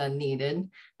bluer than needed.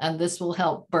 And this will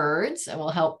help birds, it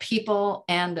will help people,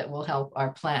 and it will help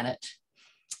our planet.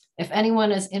 If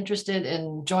anyone is interested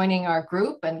in joining our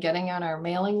group and getting on our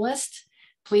mailing list,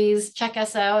 Please check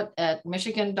us out at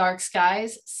Michigan Dark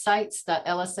Skies,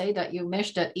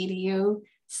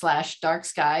 sites.lsa.umich.edu/dark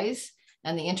skies.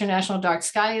 And the International Dark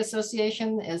Sky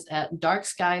Association is at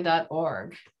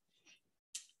darksky.org.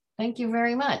 Thank you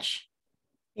very much.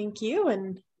 Thank you.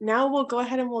 And now we'll go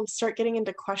ahead and we'll start getting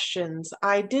into questions.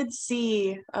 I did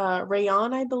see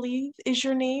Rayon, I believe is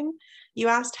your name. You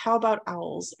asked, how about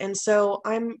owls? And so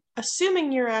I'm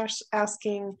assuming you're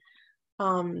asking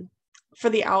for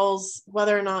the owls,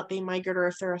 whether or not they migrate or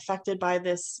if they're affected by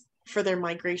this for their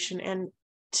migration. And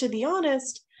to be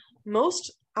honest,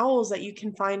 most owls that you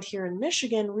can find here in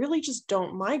Michigan really just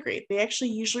don't migrate. They actually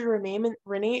usually remain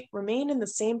in the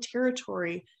same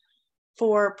territory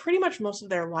for pretty much most of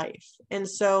their life. And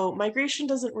so migration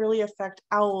doesn't really affect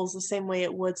owls the same way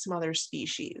it would some other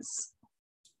species.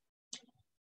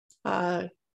 And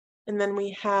then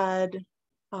we had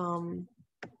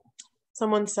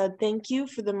someone said, thank you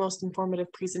for the most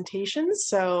informative presentations.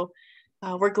 So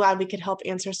we're glad we could help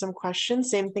answer some questions.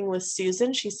 Same thing with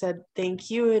Susan. She said, thank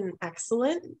you and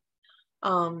excellent.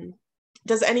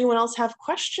 Does anyone else have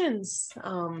questions?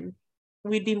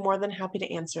 We'd be more than happy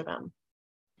to answer them.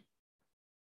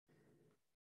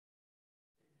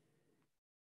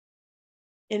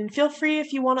 And feel free,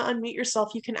 if you want to unmute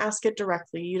yourself, you can ask it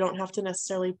directly. You don't have to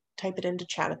necessarily type it into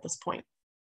chat at this point.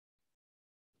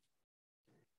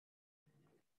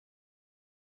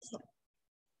 So,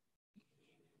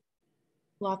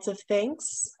 lots of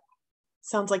thanks.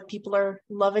 Sounds like people are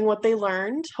loving what they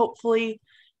learned. Hopefully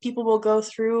people will go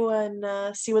through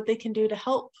and see what they can do to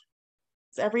help.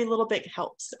 Every little bit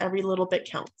helps. Every little bit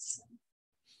counts.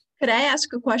 Could I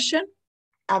ask a question?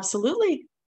 Absolutely.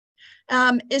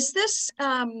 Is this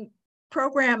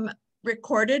program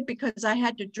recorded? Because I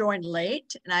had to join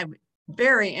late and I'm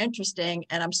very interesting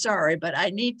and I'm sorry, but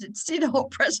I need to see the whole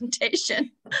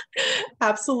presentation.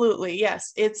 Absolutely.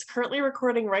 Yes. It's currently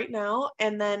recording right now.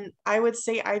 And then I would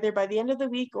say either by the end of the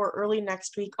week or early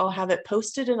next week, I'll have it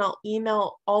posted and I'll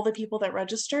email all the people that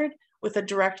registered with a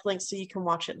direct link so you can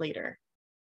watch it later.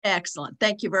 Excellent.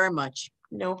 Thank you very much.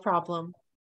 No problem.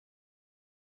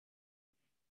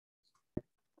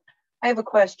 I have a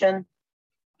question.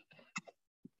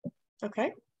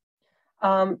 Okay.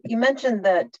 You mentioned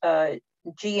that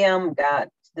GM got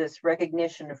this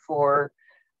recognition for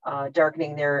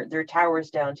darkening their towers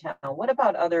downtown. What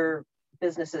about other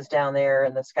businesses down there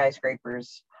and the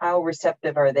skyscrapers? How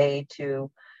receptive are they to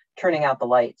turning out the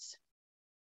lights?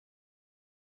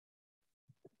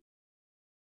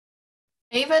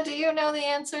 Ava, do you know the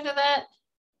answer to that?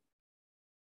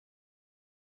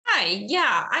 Hi,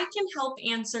 yeah, I can help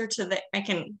answer to the, I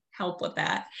can help with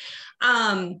that.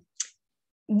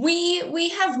 We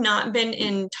have not been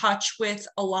in touch with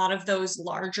a lot of those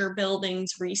larger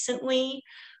buildings recently.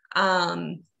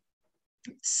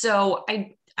 So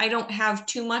I don't have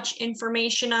too much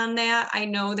information on that. I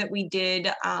know that we did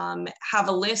have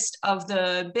a list of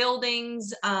the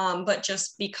buildings, but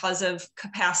just because of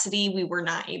capacity, we were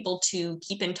not able to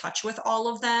keep in touch with all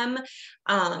of them.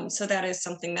 So that is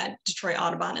something that Detroit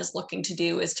Audubon is looking to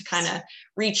do, is to kind of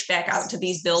reach back out to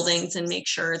these buildings and make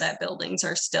sure that buildings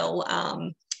are still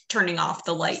turning off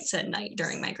the lights at night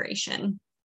during migration.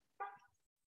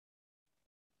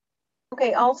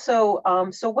 Okay, also,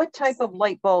 so what type of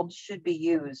light bulbs should be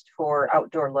used for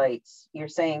outdoor lights? You're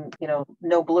saying, you know,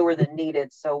 no bluer than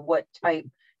needed. So what type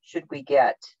should we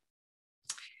get?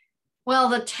 Well,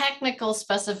 the technical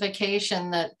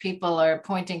specification that people are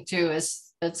pointing to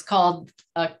is, it's called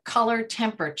a color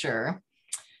temperature.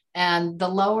 And the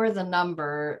lower the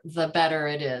number, the better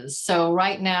it is. So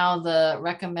right now, the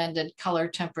recommended color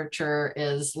temperature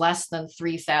is less than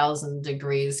 3,000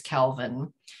 degrees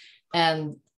Kelvin.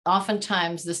 And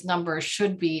oftentimes this number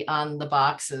should be on the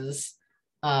boxes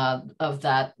of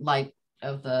that light,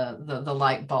 of the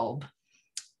light bulb.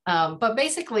 But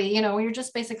basically, you know, you're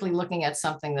just basically looking at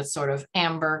something that's sort of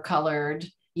amber colored,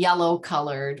 yellow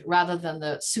colored, rather than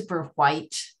the super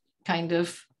white kind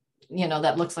of, you know,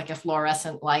 that looks like a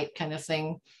fluorescent light kind of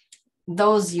thing.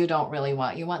 Those you don't really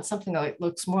want. You want something that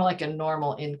looks more like a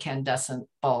normal incandescent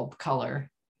bulb color.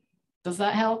 Does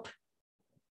that help?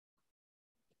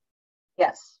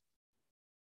 Yes.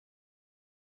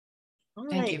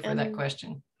 Thank you for that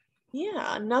question.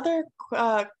 Yeah, another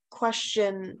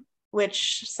question,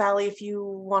 which Sally, if you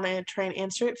want to try and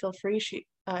answer it, feel free.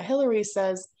 Hillary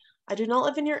says, I do not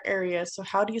live in your area, so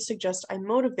how do you suggest I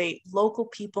motivate local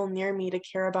people near me to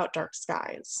care about dark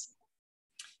skies?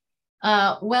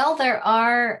 Well, there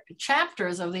are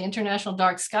chapters of the International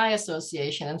Dark Sky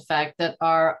Association, in fact, that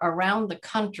are around the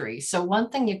country. So one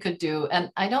thing you could do,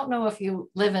 and I don't know if you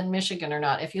live in Michigan or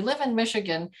not. If you live in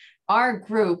Michigan, our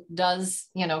group does,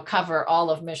 cover all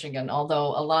of Michigan, although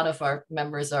a lot of our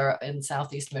members are in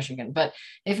Southeast Michigan. But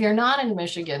if you're not in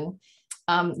Michigan,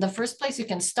 the first place you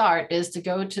can start is to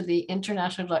go to the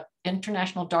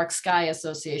International Dark Sky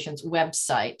Association's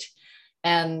website.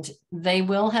 And they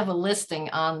will have a listing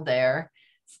on there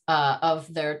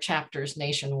of their chapters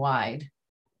nationwide.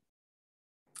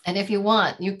 And if you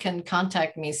want, you can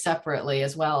contact me separately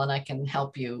as well, and I can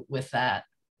help you with that.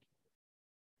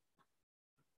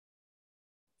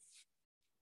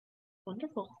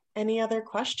 Wonderful. Any other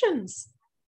questions?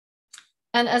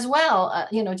 And as well,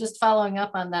 just following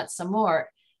up on that some more,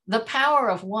 the power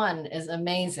of one is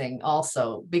amazing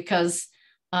also, because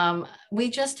we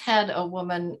just had a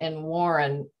woman in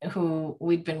Warren who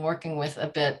we'd been working with a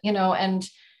bit, and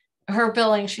her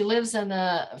building, she lives in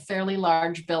a fairly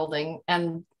large building,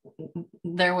 and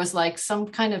there was like some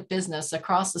kind of business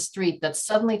across the street that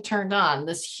suddenly turned on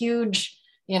this huge,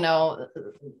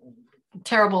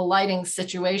 terrible lighting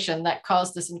situation that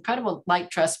caused this incredible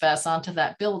light trespass onto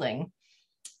that building.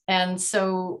 And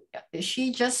so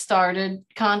she just started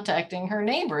contacting her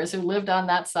neighbors who lived on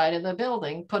that side of the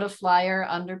building, put a flyer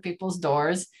under people's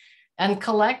doors, and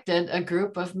collected a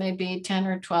group of maybe 10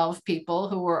 or 12 people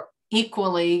who were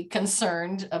equally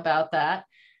concerned about that.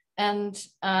 And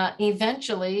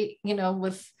eventually,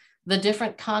 with the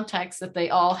different contacts that they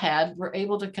all had, were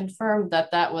able to confirm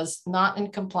that that was not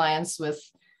in compliance with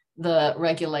the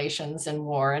regulations in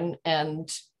Warren. And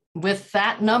with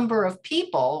that number of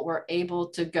people, we're able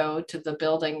to go to the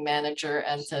building manager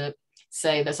and to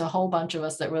say, there's a whole bunch of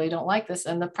us that really don't like this.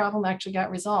 And the problem actually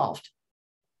got resolved.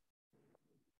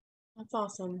 That's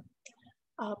awesome.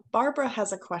 Barbara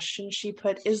has a question. She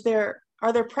put,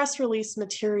 are there press release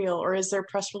material, or is there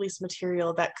press release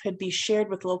material that could be shared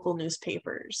with local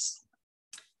newspapers?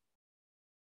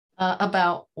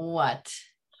 About what?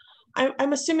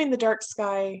 I'm assuming the dark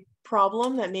sky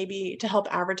problem, that maybe to help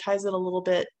advertise it a little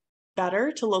bit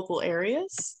better to local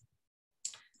areas.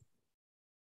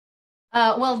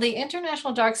 Well, the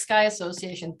International Dark Sky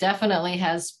Association definitely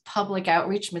has public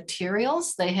outreach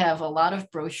materials. They have a lot of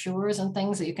brochures and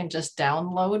things that you can just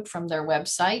download from their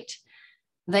website.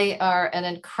 They are an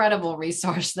incredible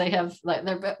resource. They have, like,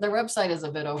 their website is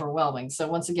a bit overwhelming. So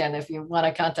once again, if you want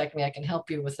to contact me, I can help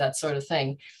you with that sort of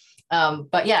thing.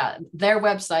 But yeah, their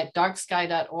website,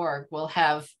 darksky.org, will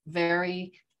have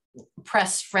very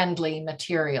press-friendly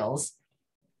materials.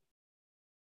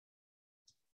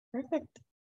 Perfect.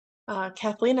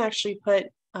 Kathleen actually put,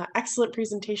 excellent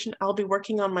presentation. I'll be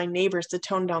working on my neighbors to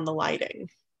tone down the lighting.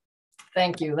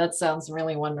 Thank you. That sounds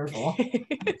really wonderful.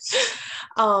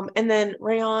 And then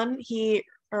Rayon,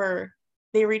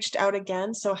 they reached out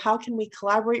again. So how can we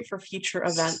collaborate for future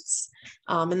events?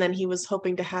 And then he was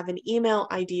hoping to have an email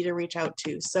ID to reach out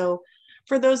to. So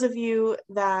for those of you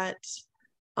that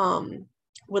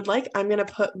would like, I'm going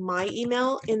to put my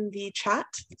email in the chat.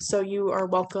 So you are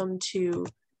welcome to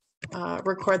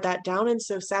record that down. And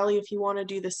so Sally, if you want to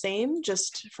do the same,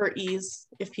 just for ease,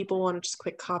 if people want to just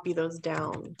quick copy those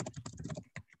down.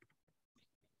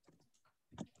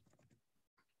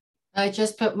 I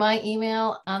just put my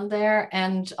email on there.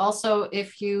 And also,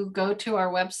 if you go to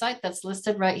our website that's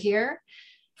listed right here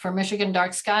for Michigan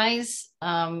Dark Skies,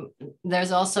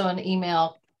 there's also an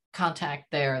email contact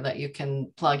there that you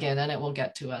can plug in and it will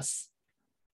get to us.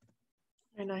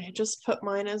 And I just put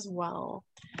mine as well.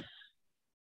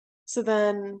 So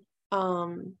then,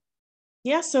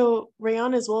 yeah, so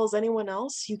Rayon, as well as anyone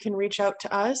else, you can reach out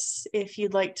to us if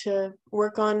you'd like to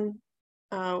work on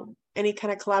any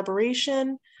kind of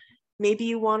collaboration. Maybe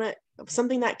you want to,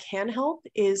 something that can help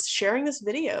is sharing this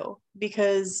video,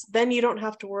 because then you don't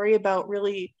have to worry about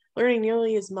really learning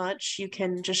nearly as much. You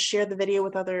can just share the video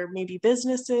with other maybe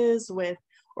businesses, with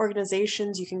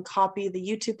organizations. You can copy the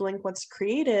YouTube link once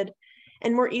created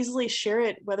and more easily share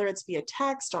it, whether it's via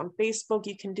text, on Facebook.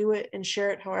 You can do it and share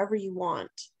it however you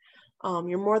want.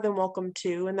 You're more than welcome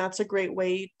to, and that's a great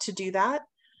way to do that.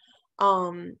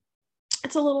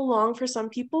 It's a little long for some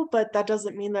people, but that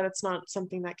doesn't mean that it's not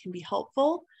something that can be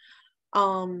helpful.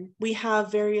 We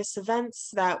have various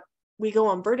events that we go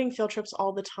on birding field trips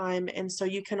all the time. And so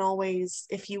you can always,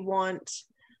 if you want,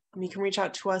 you can reach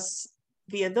out to us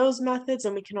via those methods,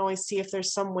 and we can always see if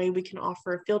there's some way we can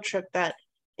offer a field trip that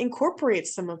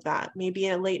incorporates some of that, maybe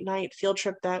a late night field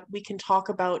trip that we can talk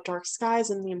about dark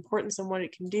skies and the importance and what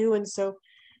it can do. And so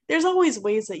there's always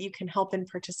ways that you can help and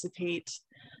participate.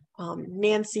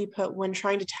 Nancy put, when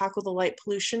trying to tackle the light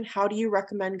pollution, how do you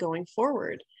recommend going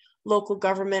forward? local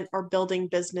government or building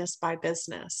business by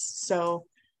business. So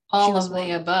all of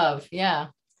the above. Yeah.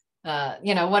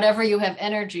 Whatever you have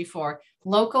energy for.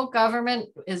 Local government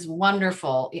is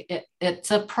wonderful.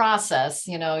 It's a process,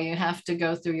 you have to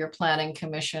go through your planning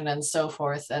commission and so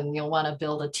forth, and you'll want to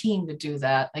build a team to do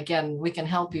that. Again, we can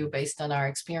help you based on our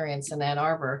experience in Ann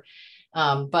Arbor.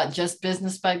 But just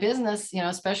business by business,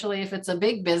 especially if it's a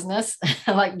big business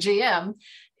like GM,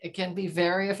 it can be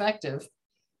very effective.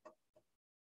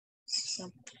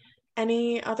 So,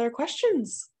 any other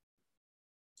questions?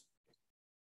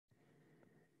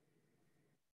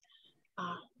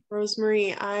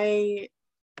 Rosemary, let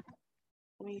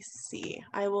me see.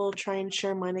 I will try and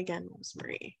share mine again,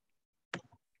 Rosemary.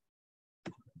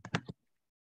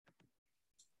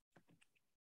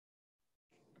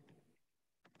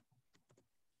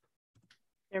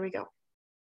 There we go.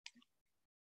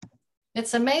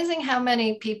 It's amazing how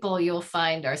many people you'll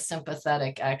find are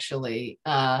sympathetic, actually.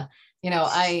 I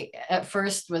at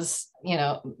first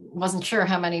wasn't sure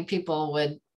how many people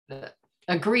would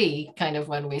agree kind of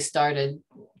when we started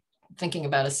thinking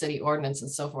about a city ordinance and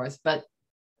so forth, but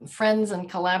friends and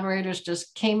collaborators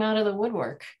just came out of the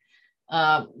woodwork.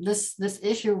 This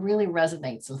issue really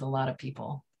resonates with a lot of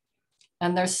people.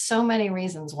 And there's so many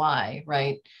reasons why,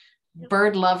 right?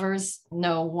 Bird lovers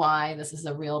know why this is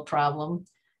a real problem.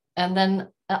 And then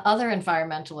other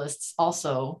environmentalists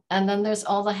also. And then there's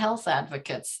all the health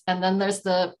advocates. And then there's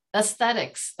the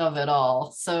aesthetics of it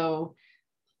all. So,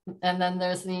 and then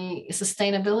there's the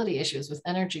sustainability issues with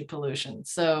energy pollution.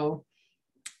 So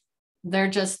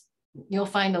you'll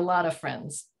find a lot of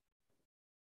friends.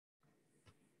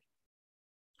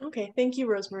 Okay, thank you,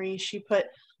 Rosemary. She put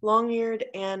long-eared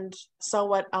and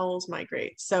saw-whet owls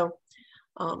migrate. So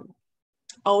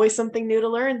always something new to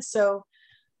learn. So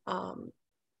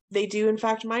they do in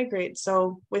fact migrate.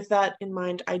 So with that in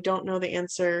mind, I don't know the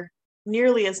answer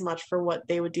nearly as much for what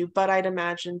they would do, but I'd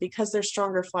imagine because they're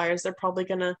stronger flyers, they're probably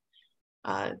gonna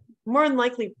more than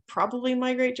likely probably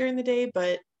migrate during the day,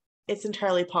 but it's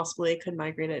entirely possible they could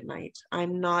migrate at night.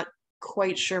 I'm not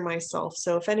quite sure myself.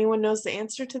 So if anyone knows the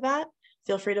answer to that,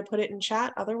 feel free to put it in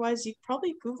chat. Otherwise, you could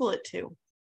probably Google it too.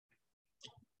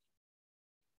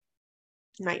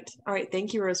 Night. All right,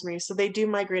 thank you, Rosemary. So they do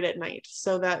migrate at night.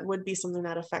 So that would be something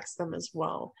that affects them as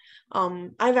well.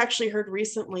 I've actually heard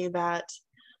recently that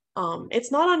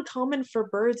it's not uncommon for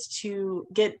birds to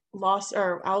get lost,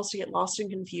 or owls to get lost and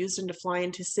confused and to fly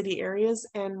into city areas.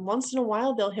 And once in a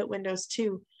while, they'll hit windows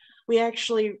too. We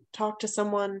actually talked to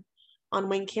someone on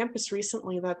Wayne campus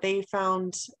recently that they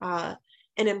found an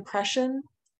impression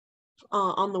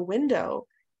on the window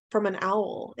from an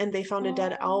owl, and they found a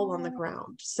dead owl on the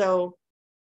ground. So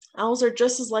owls are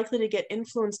just as likely to get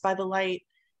influenced by the light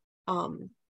and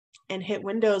hit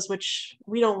windows, which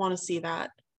we don't want to see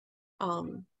that.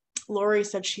 Lori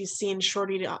said she's seen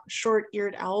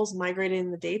short-eared owls migrating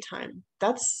in the daytime.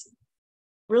 That's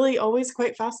really always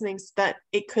quite fascinating, that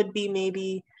it could be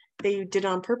maybe they did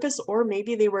on purpose, or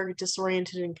maybe they were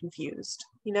disoriented and confused.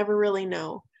 You never really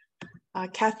know.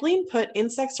 Kathleen put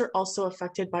insects are also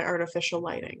affected by artificial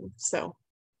lighting. So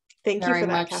thank you for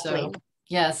that, Kathleen. So.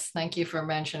 Yes, thank you for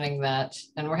mentioning that.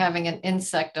 And we're having an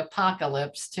insect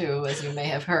apocalypse too, as you may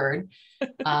have heard,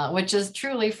 which is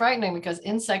truly frightening because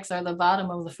insects are the bottom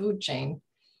of the food chain.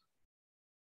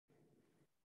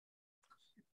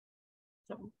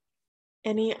 So,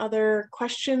 any other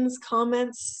questions,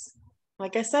 comments?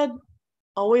 Like I said,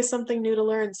 always something new to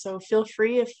learn. So feel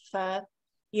free if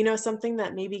you know something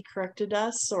that maybe corrected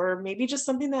us, or maybe just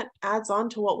something that adds on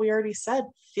to what we already said.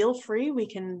 Feel free, we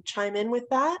can chime in with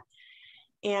that.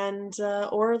 And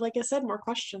or like I said, more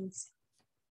questions.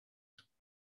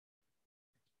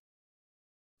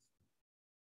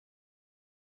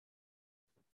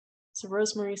 So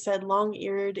Rosemary said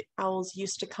long-eared owls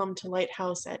used to come to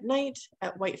Lighthouse at night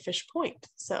at Whitefish Point.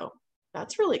 So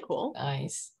that's really cool.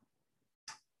 Nice.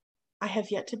 I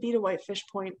have yet to be to Whitefish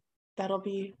Point. That'll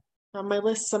be on my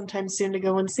list sometime soon to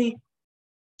go and see.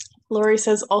 Lori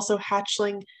says also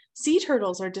hatchling sea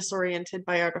turtles are disoriented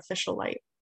by artificial light.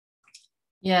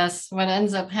 Yes, what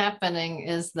ends up happening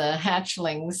is the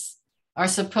hatchlings are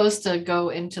supposed to go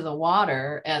into the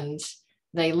water and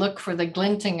they look for the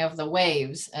glinting of the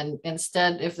waves. And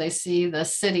instead, if they see the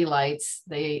city lights,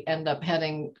 they end up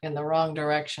heading in the wrong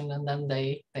direction, and then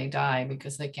they die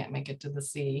because they can't make it to the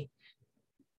sea.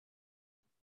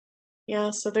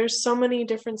 Yeah, so there's so many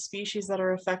different species that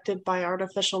are affected by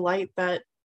artificial light that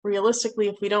realistically,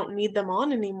 if we don't need them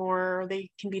on anymore, or they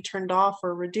can be turned off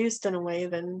or reduced in a way,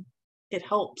 then it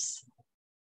helps.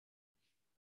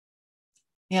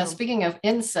 Yeah, speaking of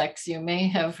insects, you may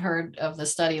have heard of the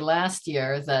study last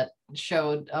year that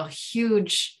showed a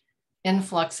huge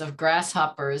influx of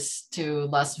grasshoppers to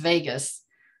Las Vegas.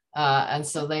 And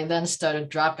so they then started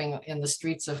dropping in the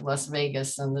streets of Las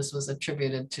Vegas, and this was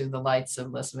attributed to the lights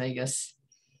of Las Vegas.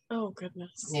 Oh,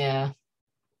 goodness. Yeah.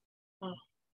 Oh.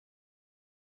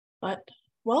 But,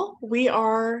 well, we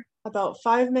are about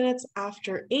 5 minutes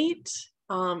after 8.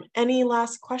 Any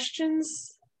last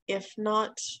questions? If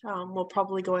not, we'll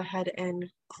probably go ahead and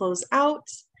close out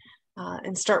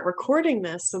and start recording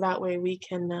this, so that way we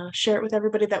can share it with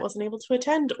everybody that wasn't able to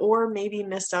attend or maybe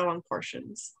missed out on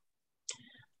portions.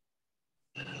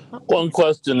 One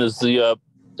question, is the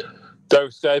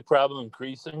dark sky problem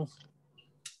increasing?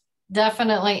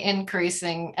 Definitely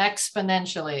increasing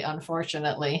exponentially,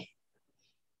 unfortunately.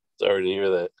 Sorry to hear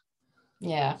that.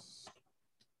 Yeah.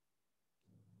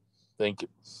 Thank you.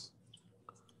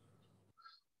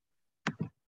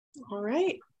 All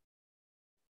right.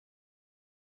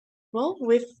 Well,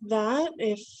 with that,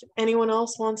 if anyone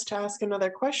else wants to ask another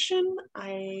question,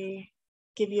 I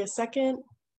give you a second.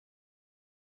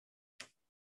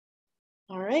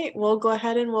 All right, we'll go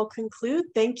ahead and we'll conclude.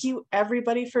 Thank you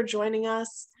everybody for joining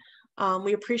us.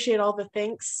 We appreciate all the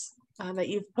thanks that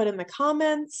you've put in the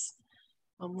comments.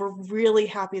 We're really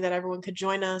happy that everyone could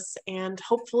join us, and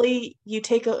hopefully you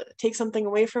take something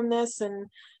away from this and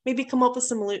maybe come up with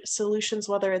some solutions,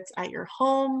 whether it's at your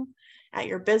home, at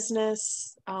your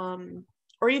business,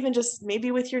 or even just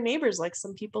maybe with your neighbors, like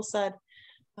some people said.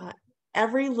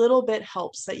 Every little bit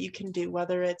helps that you can do,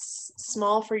 whether it's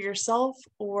small for yourself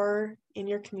or in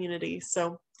your community.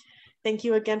 So thank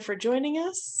you again for joining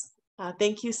us.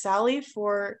 Thank you, Sally,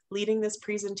 for leading this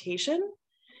presentation.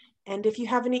 And if you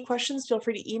have any questions, feel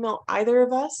free to email either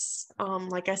of us.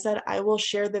 Like I said, I will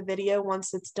share the video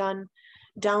once it's done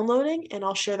downloading, and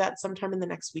I'll share that sometime in the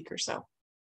next week or so.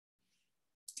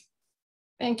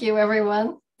 Thank you,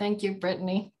 everyone. Thank you,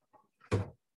 Brittany.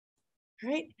 All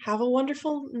right. Have a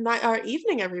wonderful night or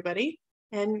evening, everybody,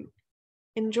 and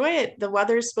enjoy it. The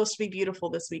weather is supposed to be beautiful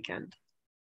this weekend.